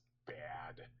just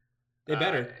bad. They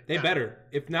better. They better.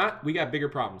 If not, we got bigger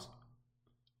problems.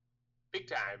 Big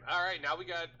time. All right, now we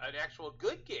got an actual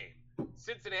good game.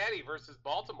 Cincinnati versus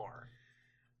Baltimore.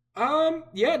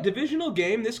 Yeah, divisional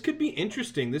game. This could be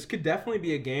interesting. This could definitely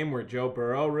be a game where Joe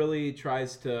Burrow really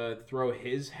tries to throw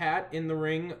his hat in the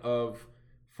ring of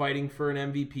fighting for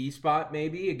an MVP spot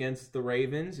maybe against the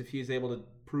Ravens if he's able to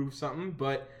prove something.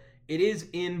 But it is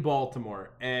in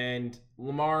Baltimore, and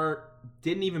Lamar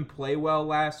didn't even play well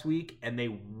last week, and they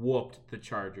whooped the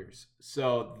Chargers.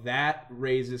 So that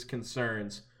raises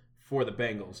concerns for the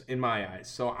Bengals in my eyes.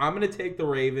 So I'm going to take the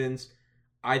Ravens.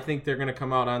 I think they're going to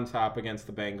come out on top against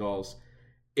the Bengals.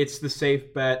 It's the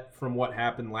safe bet from what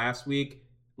happened last week.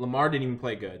 Lamar didn't even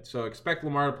play good. So expect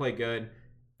Lamar to play good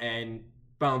and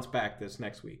bounce back this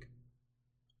next week.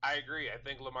 I agree. I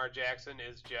think Lamar Jackson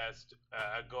is just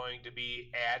going to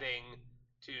be adding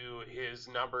to his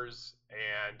numbers.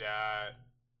 And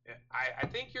I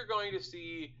think you're going to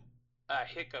see a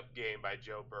hiccup game by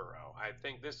Joe Burrow. I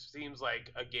think this seems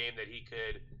like a game that he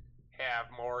could have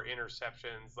more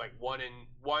interceptions, like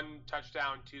one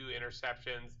touchdown, 2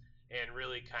 interceptions, and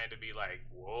really kind of be like,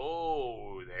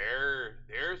 whoa,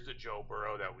 there's the Joe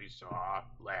Burrow that we saw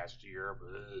last year.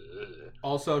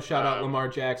 Also, shout out Lamar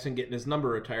Jackson getting his number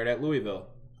retired at Louisville.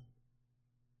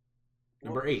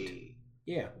 Number 8.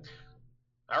 Yeah.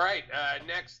 All right.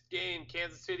 Next game,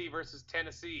 Kansas City versus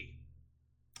Tennessee.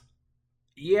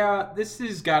 Yeah, this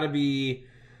has got to be...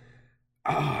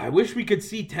 I wish we could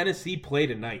see Tennessee play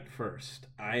tonight first.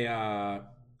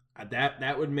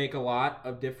 That would make a lot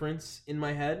of difference in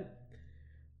my head.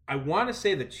 I want to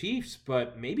say the Chiefs,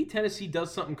 but maybe Tennessee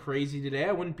does something crazy today.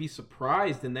 I wouldn't be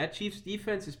surprised. And that Chiefs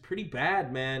defense is pretty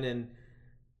bad, man. And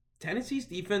Tennessee's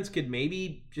defense could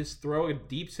maybe just throw a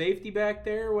deep safety back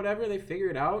there or whatever. They figure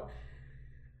it out.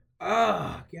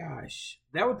 Oh, gosh.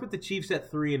 That would put the Chiefs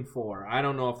at 3-4. I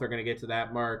don't know if they're going to get to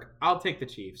that mark. I'll take the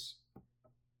Chiefs.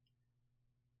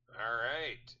 All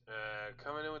right.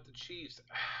 Coming in with the Chiefs.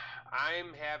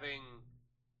 I'm having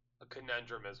a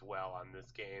conundrum as well on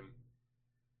this game.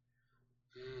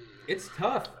 It's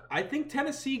tough. I think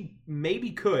Tennessee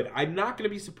maybe could. I'm not going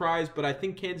to be surprised, but I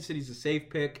think Kansas City's a safe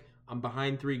pick. I'm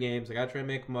behind 3 games. I got to try and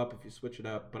make them up if you switch it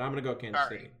up, but I'm going to go Kansas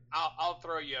City. I'll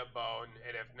throw you a bone,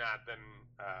 and if not, then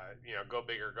go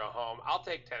big or go home. I'll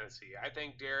take Tennessee. I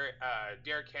think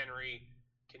Derrick Henry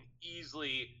can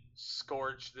easily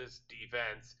scorch this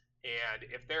defense, and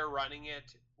if they're running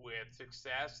it with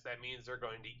success, that means they're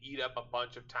going to eat up a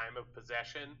bunch of time of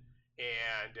possession,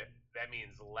 and that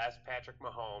means less Patrick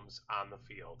Mahomes on the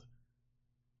field.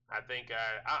 I think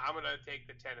I'm going to take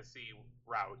the Tennessee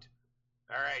route.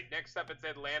 All right, next up it's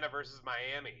Atlanta versus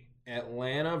Miami.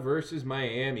 Atlanta versus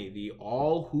Miami, the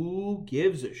all who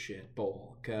gives a shit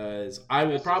bowl, because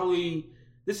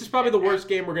this is probably the worst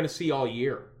game we're going to see all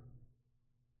year.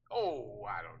 Oh,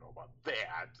 I don't know about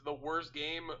that. The worst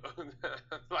game,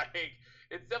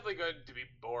 it's definitely going to be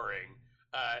boring.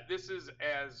 This is,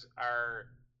 as our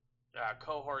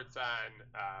cohorts on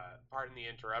Pardon the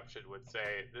Interruption would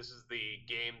say, this is the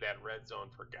game that Red Zone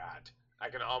forgot. I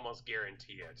can almost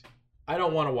guarantee it. I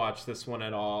don't want to watch this one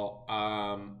at all.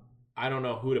 I don't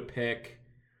know who to pick.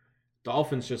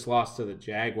 Dolphins just lost to the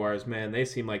Jaguars, man. They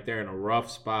seem like they're in a rough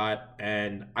spot,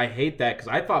 and I hate that because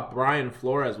I thought Brian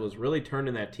Flores was really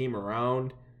turning that team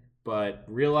around, but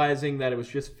realizing that it was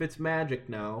just Fitzmagic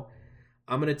now,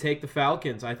 I'm going to take the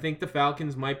Falcons. I think the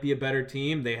Falcons might be a better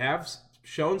team. They have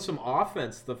shown some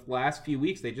offense the last few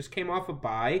weeks. They just came off a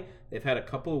bye. They've had a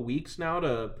couple of weeks now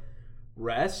to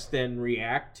rest and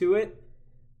react to it.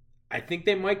 I think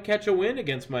they might catch a win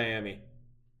against Miami.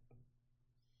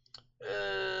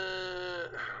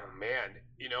 Man,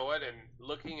 you know what? And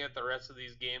looking at the rest of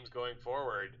these games going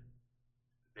forward,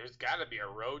 there's got to be a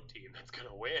road team that's going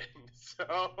to win. So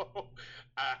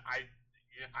I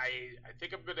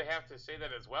think I'm going to have to say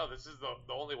that as well. This is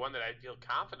the only one that I feel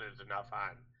confident enough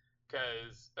on.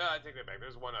 Because I take that back.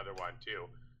 There's one other one too.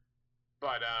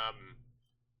 But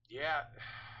yeah,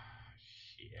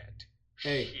 shit.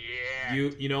 Hey,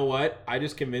 shit. You know what? I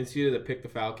just convinced you to pick the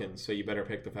Falcons, so you better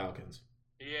pick the Falcons.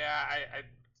 Yeah,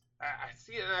 I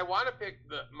see it, and I want to pick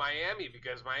the Miami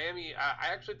because Miami.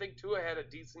 I actually think Tua had a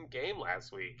decent game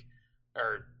last week,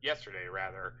 or yesterday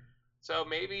rather. So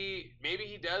maybe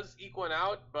he does eke one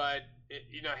out, but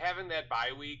having that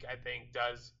bye week, I think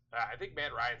does. I think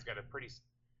Matt Ryan's got a pretty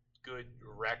good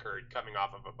record coming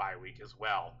off of a bye week as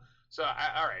well. So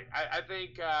all right, I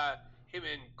think him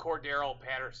and Cordero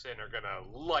Patterson are gonna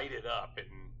light it up in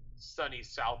sunny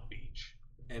South Beach.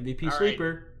 MVP all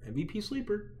sleeper. Right. MVP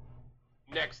sleeper.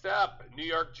 Next up, New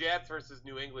York Jets versus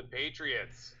New England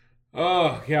Patriots.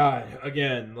 Oh, God.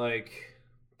 Again,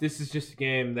 this is just a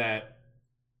game that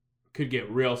could get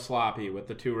real sloppy with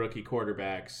the 2 rookie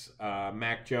quarterbacks.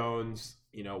 Mac Jones,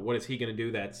 what is he going to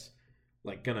do that's,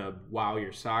 going to wow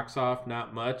your socks off?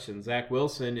 Not much. And Zach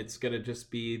Wilson, it's going to just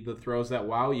be the throws that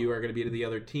wow you are going to be to the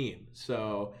other team.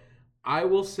 So I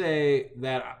will say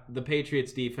that the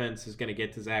Patriots defense is going to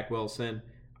get to Zach Wilson.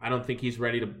 I don't think he's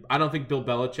ready to. I don't think Bill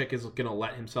Belichick is going to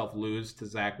let himself lose to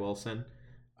Zach Wilson.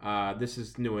 This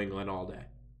is New England all day.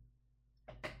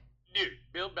 Dude,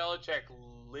 Bill Belichick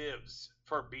lives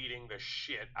for beating the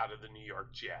shit out of the New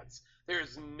York Jets.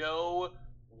 There's no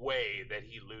way that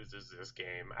he loses this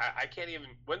game. I can't even.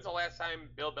 When's the last time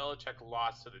Bill Belichick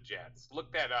lost to the Jets?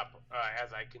 Look that up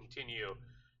as I continue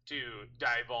to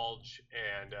divulge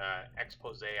and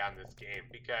expose on this game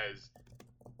because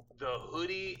the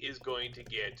hoodie is going to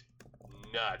get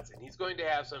nuts, and he's going to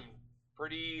have some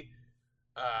pretty.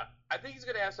 I think he's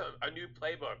going to have a new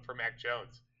playbook for Mac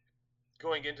Jones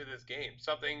going into this game.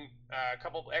 Something, a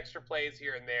couple extra plays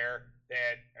here and there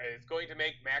that is going to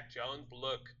make Mac Jones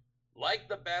look like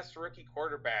the best rookie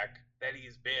quarterback that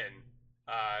he's been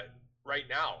right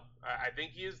now. I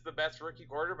think he is the best rookie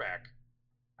quarterback.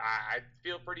 I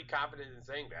feel pretty confident in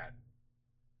saying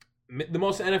that. The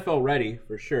most NFL ready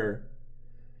for sure.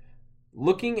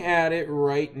 Looking at it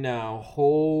right now,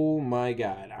 oh my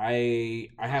god. I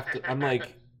have to I'm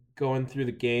like going through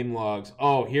the game logs.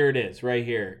 Oh, here it is, right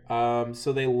here.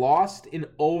 So they lost in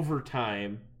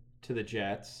overtime to the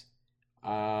Jets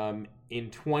in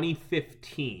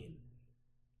 2015.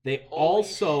 They Holy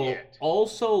shit.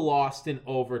 also lost in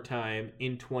overtime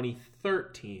in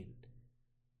 2013.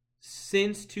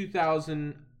 Since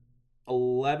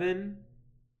 2011,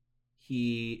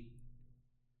 he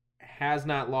has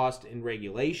not lost in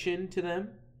regulation to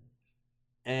them.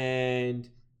 And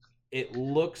it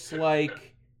looks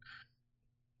like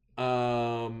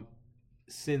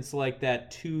since like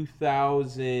that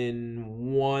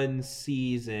 2001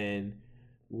 season,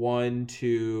 1,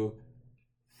 2,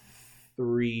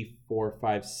 3, 4,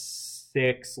 5,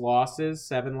 6 losses,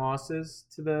 7 losses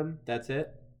to them. That's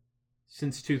it.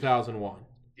 Since 2001.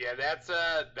 Yeah, that's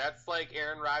like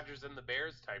Aaron Rodgers and the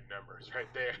Bears type numbers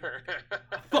right there.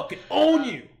 Fucking own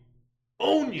you.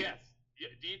 Own you. Yes, yeah,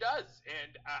 he does.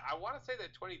 And I want to say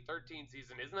that 2013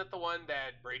 season, isn't that the one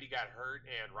that Brady got hurt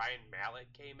and Ryan Mallett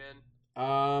came in?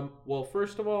 Well,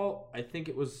 first of all, I think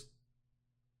it was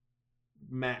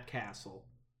Matt Castle.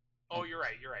 Oh, you're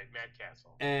right, Matt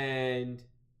Castle. And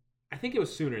I think it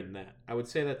was sooner than that. I would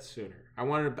say that's sooner. I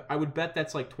would bet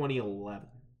that's like 2011.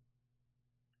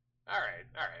 All right.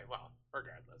 Well,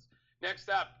 regardless. Next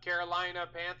up, Carolina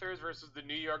Panthers versus the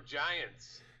New York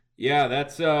Giants. Yeah,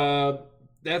 that's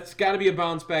got to be a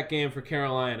bounce back game for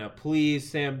Carolina. Please,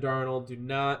 Sam Darnold, do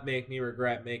not make me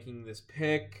regret making this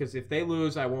pick, because if they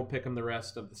lose, I won't pick them the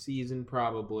rest of the season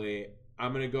probably.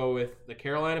 I'm going to go with the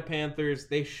Carolina Panthers.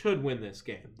 They should win this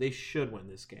game. I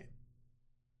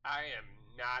am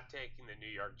not taking the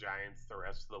New York Giants the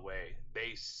rest of the way.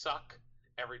 They suck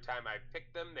every time I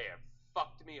pick them. They have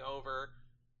fucked me over.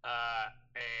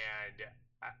 And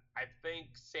I think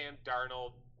Sam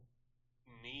Darnold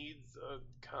needs a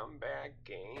comeback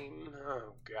game.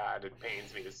 Oh, God, it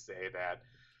pains me to say that.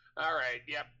 All right,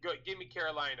 yep, go, give me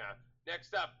Carolina.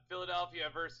 Next up, Philadelphia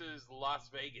versus Las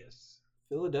Vegas.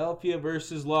 Philadelphia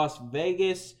versus Las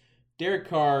Vegas. Derek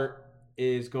Carr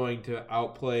is going to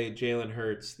outplay Jalen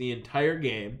Hurts the entire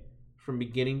game from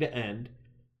beginning to end.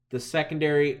 The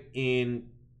secondary in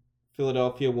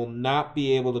Philadelphia will not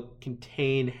be able to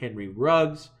contain Henry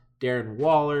Ruggs, Darren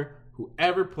Waller,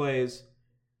 whoever plays.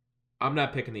 I'm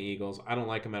not picking the Eagles. I don't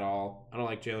like them at all. I don't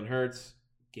like Jalen Hurts.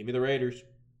 Give me the Raiders.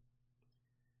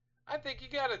 I think you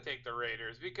got to take the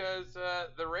Raiders because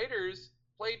the Raiders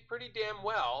played pretty damn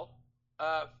well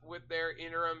with their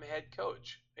interim head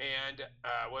coach. And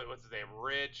what's his name?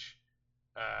 Rich.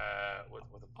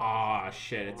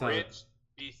 Shit. It's Rich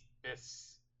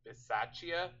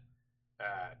Bisaccia.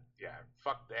 Yeah,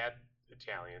 fuck that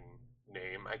Italian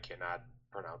name. I cannot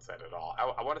pronounce that at all.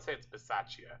 I want to say it's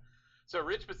Bisaccia. So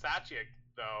Rich Bisaccia,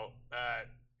 though,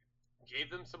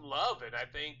 gave them some love, and I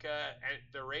think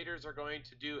the Raiders are going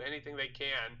to do anything they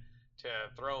can to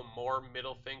throw more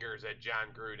middle fingers at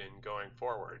John Gruden going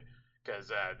forward,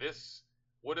 because this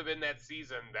would have been that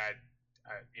season that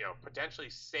potentially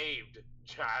saved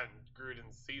John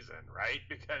Gruden's season, right?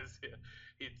 Because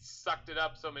he'd sucked it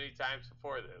up so many times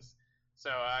before this. So,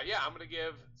 I'm going to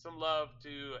give some love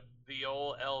to the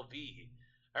old LV.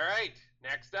 All right,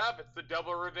 next up, it's the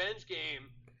double revenge game.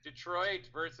 Detroit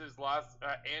versus Los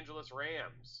Angeles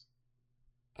Rams.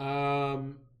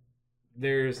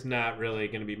 There's not really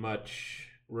going to be much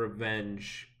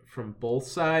revenge from both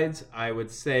sides. I would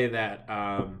say that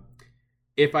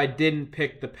if I didn't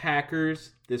pick the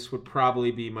Packers, this would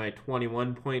probably be my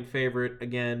 21-point favorite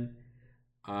again.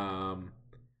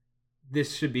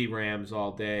 This should be Rams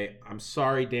all day. I'm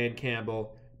sorry, Dan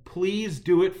Campbell. Please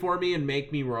do it for me and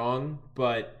make me wrong,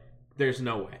 but there's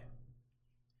no way.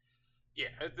 Yeah,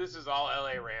 this is all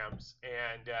LA Rams,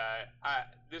 and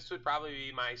this would probably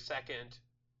be my second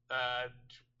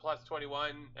plus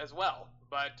 21 as well.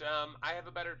 But I have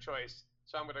a better choice,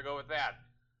 so I'm going to go with that.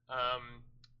 I'm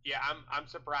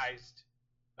surprised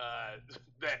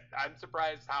I'm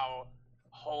surprised how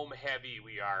home heavy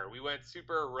we are. We went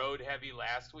super road heavy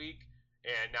last week,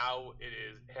 and now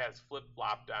has flip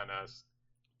flopped on us.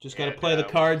 Just got to play the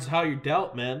cards how you're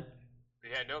dealt, man.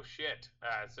 Yeah, no shit.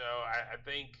 So I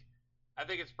think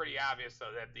it's pretty obvious,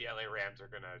 though, that the LA Rams are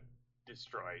going to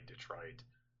destroy Detroit.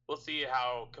 We'll see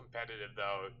how competitive,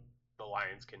 though, the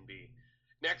Lions can be.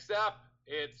 Next up,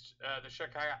 it's the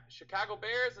Chicago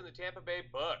Bears and the Tampa Bay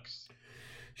Bucks.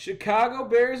 Chicago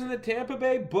Bears and the Tampa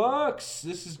Bay Bucks.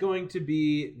 This is going to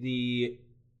be the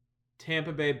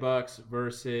Tampa Bay Bucks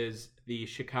versus the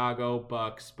Chicago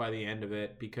Bucks by the end of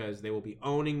it, because they will be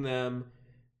owning them.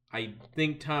 I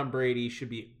think Tom Brady should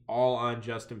be all on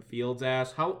Justin Fields'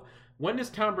 ass. When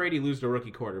does Tom Brady lose to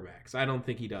rookie quarterbacks? I don't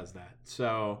think he does that.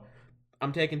 So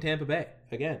I'm taking Tampa Bay.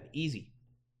 Again, easy.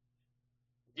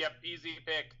 Yep, easy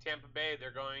pick. Tampa Bay, they're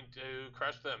going to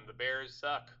crush them. The Bears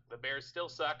suck. The Bears still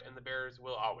suck, and the Bears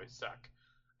will always suck.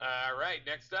 All right,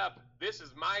 next up, this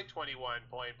is my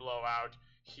 21-point blowout.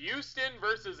 Houston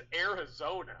versus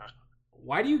Arizona.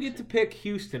 Why do you get to pick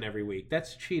Houston every week?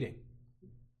 That's cheating.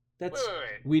 Wait.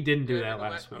 We didn't do that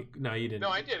last week. No, you didn't. No,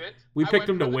 I didn't. We picked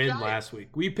them them to win last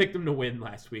week. We picked them to win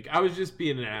last week. I was just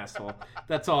being an asshole.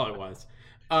 That's all it was.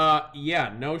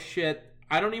 Yeah, no shit.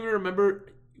 I don't even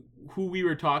remember who we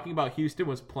were talking about Houston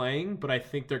was playing, but I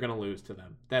think they're going to lose to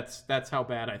them. That's how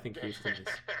bad I think Houston is.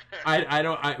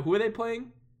 Who are they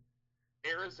playing?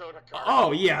 Arizona Cardinals.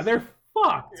 Oh, yeah, they're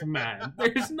fucked, man.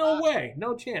 There's no way.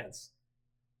 No chance.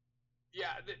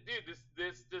 Yeah, dude,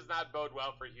 this does not bode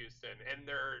well for Houston, and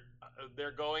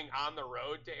they're going on the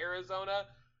road to Arizona.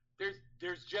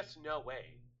 There's just no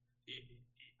way.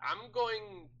 I'm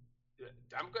gonna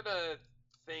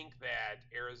think that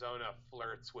Arizona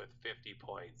flirts with 50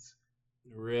 points.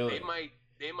 Really?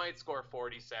 They might score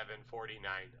 47,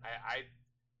 49.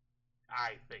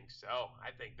 I think so.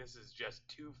 I think this is just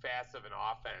too fast of an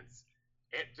offense.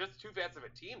 Just too fast of a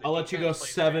team. I'll let you go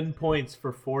 7 points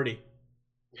for 40.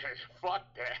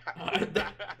 Fuck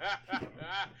that.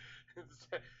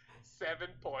 7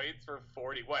 points for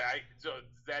 40. What? So is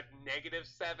that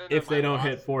 -7? If they don't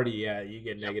hit 40, yeah, you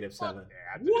get -7.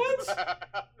 What?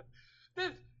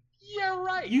 Yeah,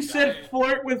 right. You said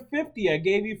flirt with 50. I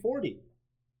gave you 40.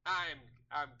 I'm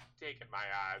taking my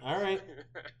odds. All right.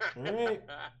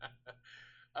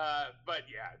 But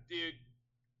yeah, dude,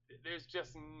 there's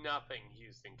just nothing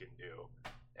Houston can do,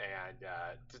 and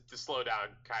to slow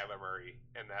down Kyler Murray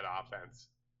and that offense.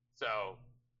 So,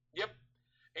 yep.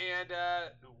 And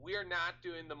we're not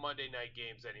doing the Monday night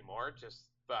games anymore. Just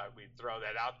thought we'd throw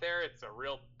that out there. It's a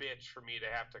real bitch for me to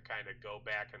have to kind of go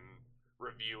back and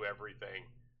review everything.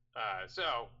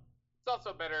 So it's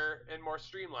also better and more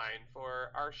streamlined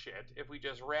for our shit if we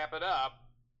just wrap it up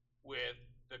with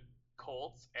the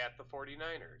Colts at the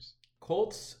 49ers.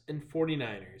 Colts and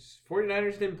 49ers.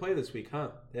 49ers didn't play this week,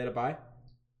 huh? They had a bye?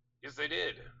 Yes, they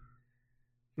did.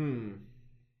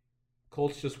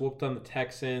 Colts just whooped on the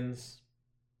Texans.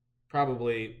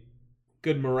 Probably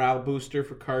good morale booster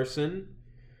for Carson.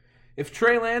 If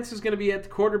Trey Lance is going to be at the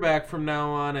quarterback from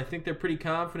now on, I think they're pretty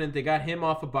confident. They got him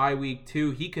off a bye week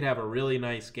too. He could have a really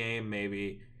nice game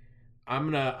maybe.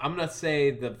 I'm gonna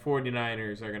say the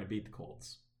 49ers are going to beat the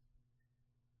Colts.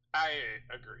 I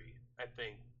agree. I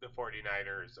think the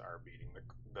 49ers are beating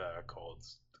the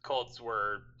Colts. The Colts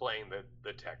were playing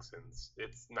the Texans.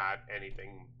 It's not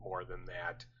anything more than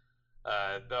that.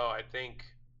 Though I think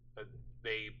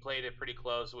they played it pretty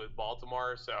close with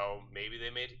Baltimore, so maybe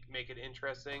they make it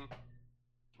interesting.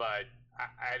 But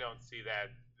I don't see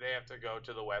that. They have to go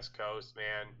to the West Coast,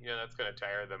 man. That's going to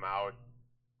tire them out.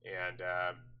 And,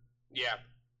 yeah,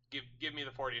 give me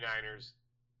the 49ers.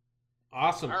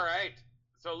 Awesome. All right.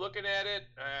 So looking at it,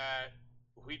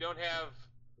 we don't have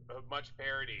much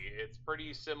parity. It's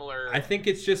pretty similar. I think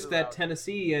it's just that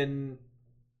Tennessee and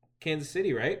Kansas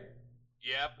City, right?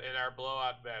 Yep, and our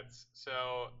blowout bets.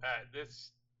 So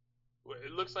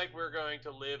it looks like we're going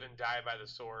to live and die by the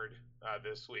sword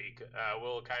this week.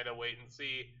 We'll kind of wait and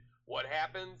see what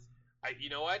happens. You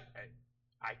know what?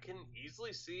 I can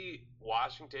easily see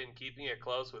Washington keeping it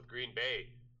close with Green Bay.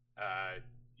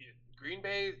 Green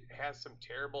Bay has some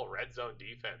terrible red zone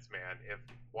defense, man. If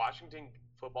Washington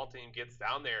football team gets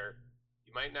down there,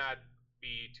 you might not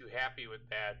be too happy with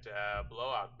that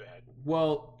blowout bet.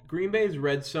 Well, Green Bay's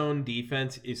red zone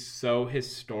defense is so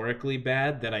historically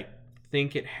bad that I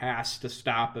think it has to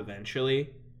stop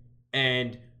eventually.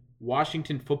 And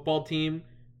Washington football team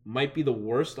might be the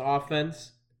worst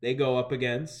offense they go up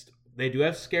against. They do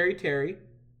have Scary Terry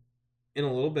in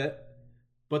a little bit,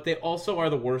 but they also are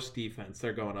the worst defense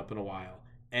they're going up in a while.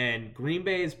 And Green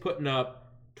Bay is putting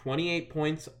up 28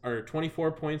 points, or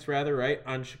 24 points rather, right,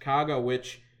 on Chicago,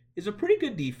 which is a pretty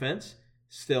good defense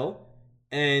still.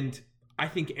 And I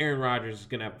think Aaron Rodgers is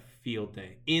going to have a field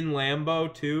day. In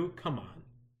Lambeau, too? Come on.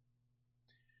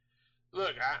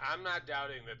 Look, I'm not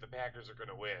doubting that the Packers are going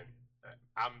to win.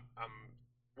 I'm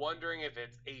wondering if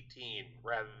it's 18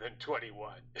 rather than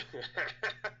 21.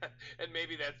 And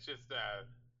maybe that's just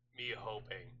me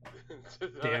hoping. So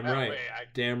Damn right.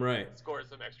 Damn right. Score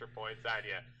some extra points on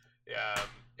you.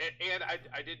 And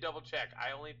I did double check.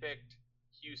 I only picked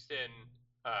Houston.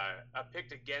 I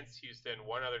picked against Houston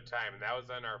one other time, and that was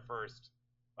on our first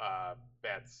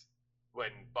bets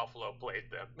when Buffalo played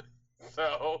them.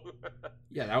 So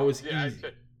yeah, that was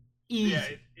easy. Easy. Yeah,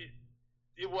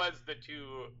 it was the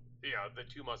two the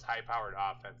two most high-powered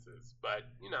offenses. But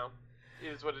it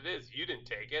is what it is. You didn't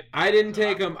take it. I didn't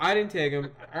take them.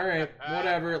 All right,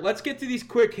 whatever. Let's get to these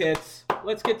quick hits.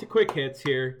 Let's get to quick hits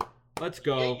here. Let's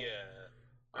go.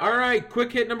 Yeah. All right,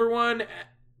 quick hit number 1.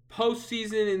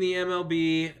 Postseason in the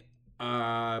MLB.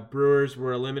 Brewers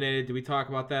were eliminated. Did we talk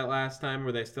about that last time?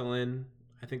 Were they still in?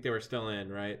 I think they were still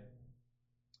in, right?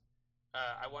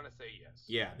 I want to say yes.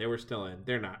 Yeah, they were still in.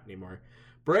 They're not anymore.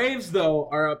 Braves, though,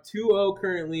 are up 2-0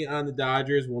 currently on the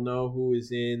Dodgers. We'll know who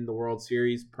is in the World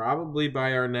Series probably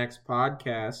by our next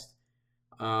podcast.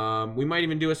 We might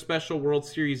even do a special World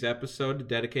Series episode to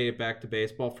dedicate it back to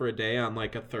baseball for a day on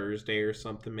like a Thursday or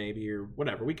something maybe, or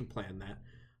whatever. We can plan that.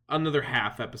 Another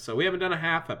half episode. We haven't done a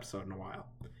half episode in a while.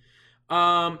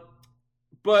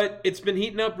 But it's been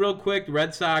heating up real quick. The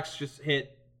Red Sox just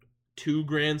hit 2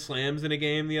 grand slams in a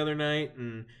game the other night,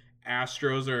 and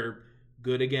Astros are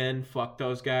good again. Fuck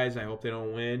those guys. I hope they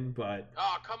don't win, but...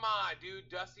 Oh, come on, dude.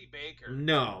 Dusty Baker.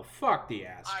 No, fuck the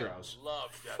Astros. I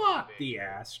love Dusty Fuck Baker. the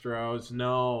Astros.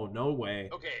 No way.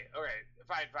 Okay, all right.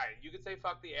 Fine. You can say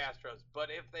fuck the Astros, but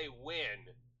if they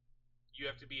win, you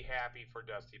have to be happy for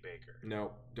Dusty Baker.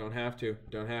 No, don't have to.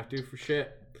 Don't have to for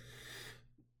shit.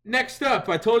 Next up,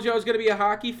 I told you I was going to be a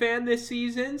hockey fan this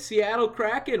season. Seattle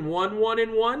Kraken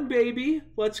 1-1-1, baby.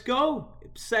 Let's go.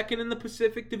 Second in the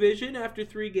Pacific Division after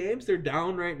 3 games. They're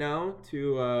down right now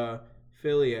to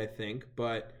Philly, I think.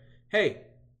 But, hey,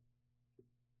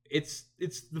 it's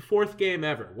the 4th game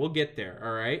ever. We'll get there,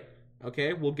 all right?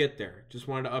 Okay, we'll get there. Just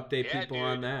wanted to update people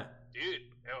on that. Dude,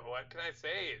 what can I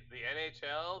say? The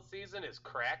NHL season is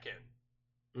cracking.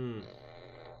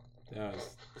 That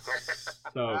was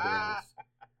so gross.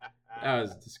 That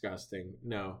was disgusting.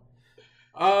 No.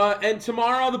 And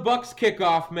tomorrow the Bucks kick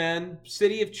off, man.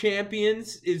 City of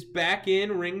Champions is back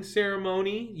in. Ring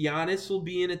ceremony. Giannis will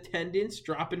be in attendance,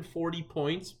 dropping 40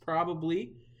 points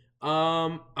probably.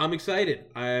 I'm excited.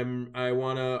 I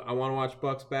wanna watch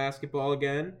Bucks basketball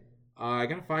again. I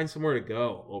gotta find somewhere to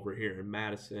go over here in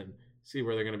Madison. See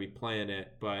where they're gonna be playing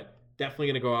it, but definitely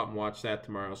gonna go out and watch that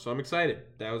tomorrow. So I'm excited.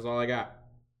 That was all I got.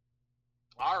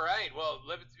 All right. Well,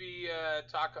 let's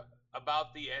talk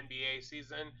about the NBA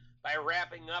season by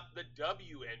wrapping up the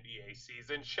WNBA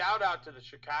season. Shout out to the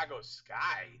Chicago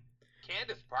Sky.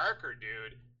 Candace Parker,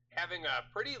 dude, having a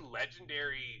pretty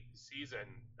legendary season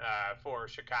for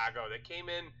Chicago. They came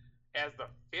in as the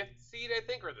 5th seed, I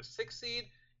think, or the 6th seed,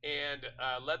 and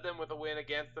led them with a win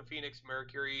against the Phoenix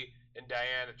Mercury and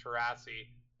Diana Taurasi.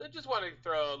 I just want to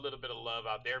throw a little bit of love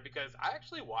out there because I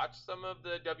actually watched some of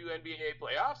the WNBA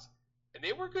playoffs, and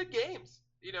they were good games.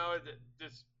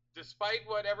 Despite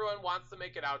what everyone wants to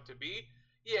make it out to be,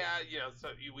 so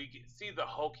we see the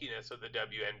hokiness of the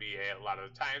WNBA a lot of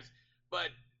the times, but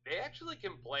they actually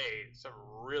can play some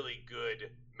really good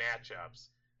matchups,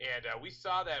 and we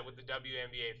saw that with the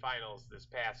WNBA finals this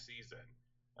past season.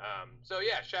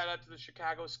 Shout out to the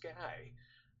Chicago Sky.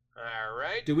 All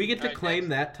right. Do we get to claim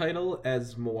that title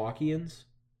as Milwaukeeans?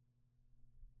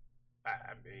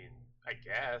 I mean, I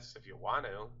guess if you want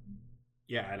to.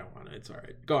 Yeah, I don't want to. It's all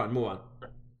right. Go on, move on.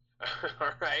 All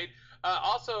right.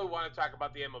 Also, want to talk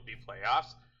about the MLB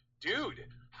playoffs. Dude,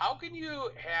 how can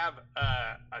you have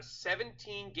a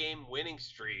 17-game winning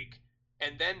streak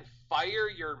and then fire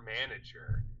your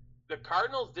manager? The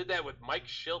Cardinals did that with Mike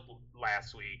Shildt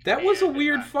last week. That was a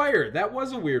weird fire. That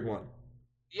was a weird one.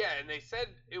 Yeah, and they said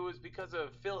it was because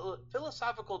of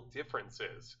philosophical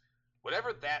differences.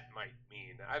 Whatever that might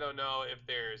mean. I don't know if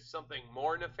there's something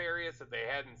more nefarious that they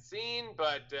hadn't seen,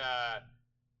 but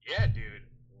yeah, dude,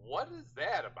 what is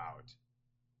that about?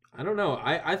 I don't know.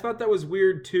 I thought that was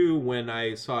weird too when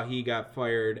I saw he got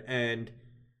fired, and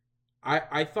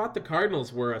I thought the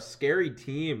Cardinals were a scary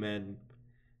team, and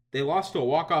they lost to a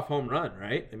walk-off home run,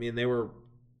 right? I mean, they were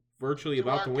virtually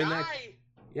about to win that.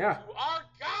 Yeah. To our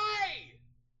guy!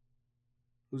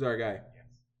 Who's our guy? Yes.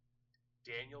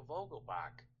 Daniel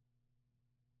Vogelbach.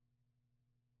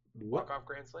 What? Walk-off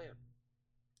grand slam.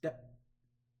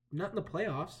 Not in the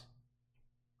playoffs.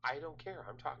 I don't care.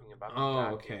 I'm talking about.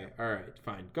 Oh, okay. All right.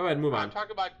 Fine. Go ahead. Move on. I'm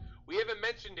talking about. We haven't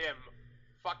mentioned him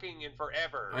fucking in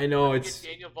forever. I know it's.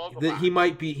 Daniel Vogelbach.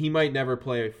 He might never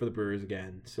play for the Brewers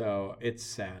again. So it's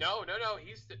sad. No.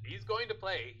 He's going to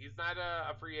play. He's not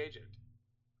a free agent.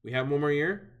 We have one more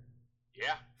year.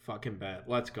 Yeah. Fucking bet.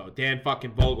 Let's go. Dan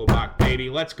fucking Vogelbach, baby.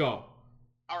 Let's go.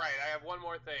 All right. I have one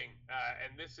more thing,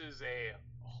 and this is a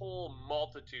whole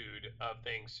multitude of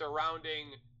things surrounding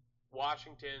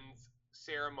Washington's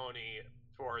ceremony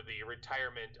for the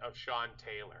retirement of Sean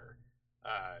Taylor.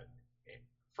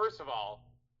 First of all,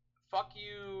 fuck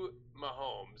you,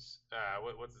 Mahomes.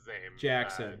 What's his name?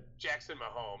 Jackson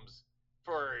Mahomes,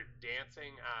 for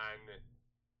dancing on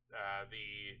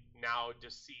the now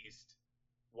deceased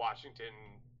Washington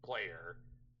player.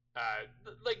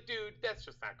 Dude, that's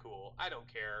just not cool. I don't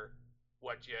care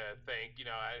what you think.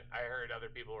 I heard other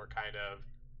people were kind of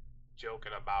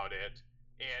joking about it,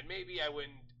 and maybe I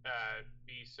wouldn't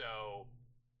be so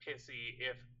pissy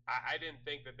if I didn't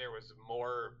think that there was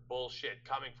more bullshit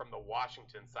coming from the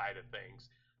Washington side of things,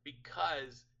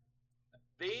 because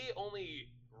they only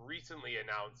recently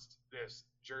announced this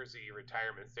jersey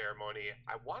retirement ceremony,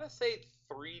 I want to say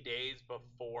 3 days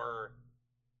before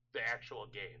the actual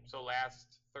game. So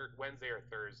last Wednesday or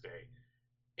Thursday.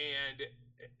 And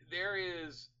there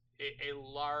is a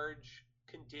large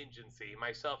contingency,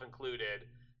 myself included,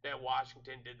 that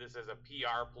Washington did this as a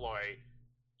PR ploy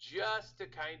just to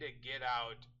kind of get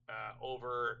out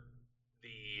over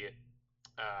the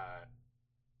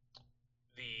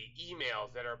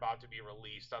emails that are about to be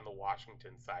released on the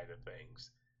Washington side of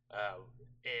things.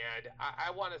 And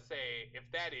I want to say, if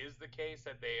that is the case,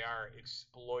 that they are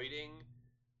exploiting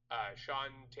Sean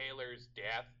Taylor's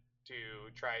death to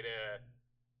try to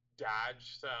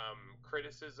dodge some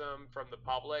criticism from the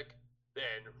public,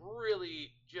 then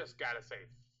really just got to say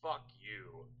fuck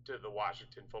you to the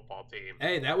Washington football team.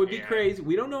 Hey, that would be crazy.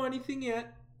 We don't know anything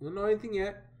yet.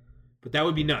 But that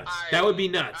would be nuts. That would be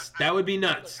nuts. That would be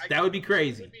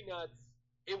crazy.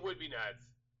 It would be nuts.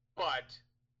 But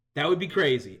that would be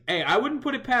crazy. Hey, I wouldn't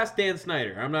put it past Dan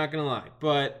Snyder. I'm not going to lie.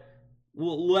 But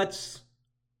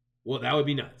that would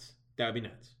be nuts. That would be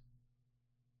nuts.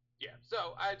 Yeah,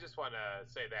 so I just want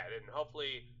to say that. And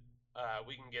hopefully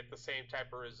we can get the same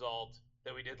type of result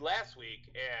that we did last week.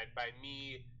 And by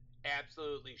me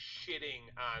absolutely shitting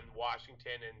on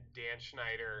Washington and Dan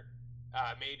Snyder,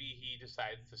 maybe he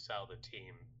decides to sell the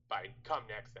team by come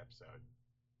next episode.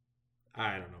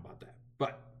 I don't know about that,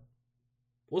 but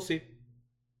we'll see.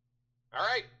 All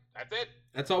right, that's it.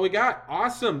 That's all we got.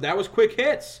 Awesome. That was quick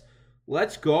hits.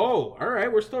 Let's go. All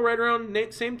right, we're still right around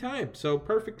same time, so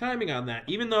perfect timing on that.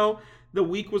 Even though the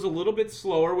week was a little bit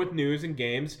slower with news and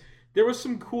games, there was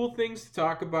some cool things to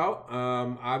talk about.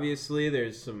 Obviously,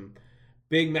 there's some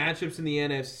big matchups in the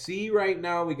NFC right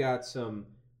now. We got some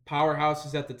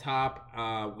powerhouses at the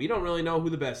top. We don't really know who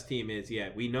the best team is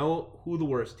yet. We know who the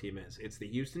worst team is. It's the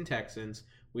Houston Texans.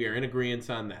 We are in agreement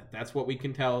on that. That's what we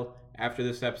can tell after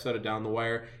this episode of Down the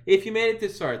Wire. If you made it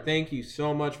this far, thank you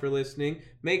so much for listening.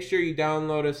 Make sure you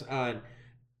download us on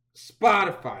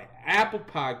Spotify, Apple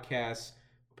Podcasts,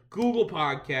 Google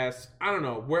Podcasts, I don't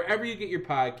know, wherever you get your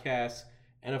podcasts,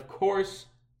 and of course,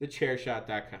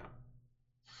 thechairshot.com.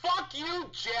 Fuck you,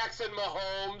 Jackson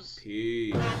Mahomes.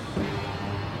 Peace.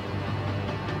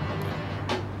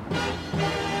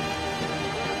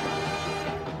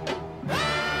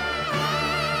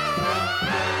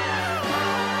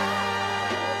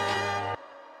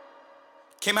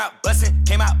 Came out bustin',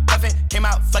 came out buffin', came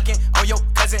out fucking on your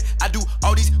cousin. I do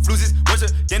all these fluses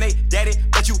worse than they daddy,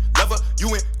 but you love her,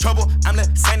 you in trouble. I'm the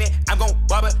Sunny, I'm gon'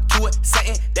 barbecue it,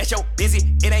 something that's your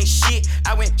busy. It ain't shit.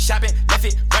 I went shopping, left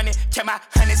it running, check my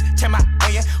hundreds, check my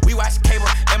onion. We watch cable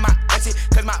and my auntie,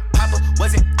 cause my papa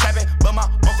wasn't trapping, but my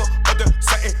uncle up there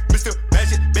something. Mr.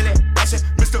 Magic, Billy Bashing,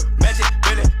 Mr. Magic,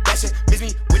 Billy Bashing. Miss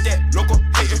me with that local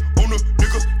hating on the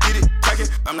nigga, get it cracking.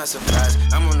 I'm not surprised,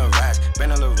 I'm on the rise, been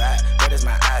a little ride, that is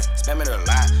my eyes, spam it a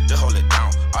lot, just hold it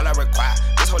down. All I require,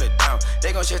 just hold it down.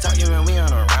 They gon' shit talk you when we on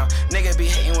the round. Nigga be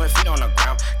hating with feet on the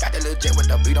ground. Got the legit with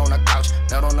the beat on the couch,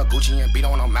 belt on the Gucci and beat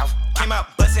on the mouth. Came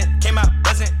out buzzing, came out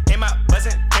buzzing, came out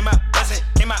buzzing, came out buzzing,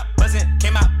 came out buzzing,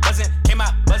 came out buzzing, came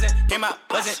out buzzing, came out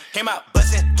buzzing, came out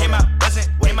buzzing, came out buzzing,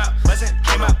 came out buzzing,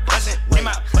 came out buzzing, came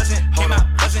out buzzing, came out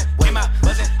buzzing, came out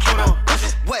buzzing, came out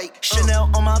buzzing. Wait, Chanel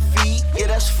on my feet, yeah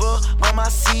that's for all my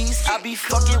C's. I be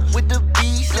fucking with the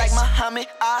bees like Muhammad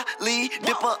Ali.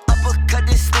 Dip her uppercut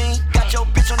this thing. Got your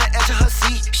bitch on the edge of her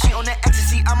seat. She on the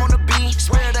ecstasy, I'm on the beam.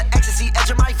 Swear the ecstasy, edge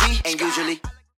of my V. And usually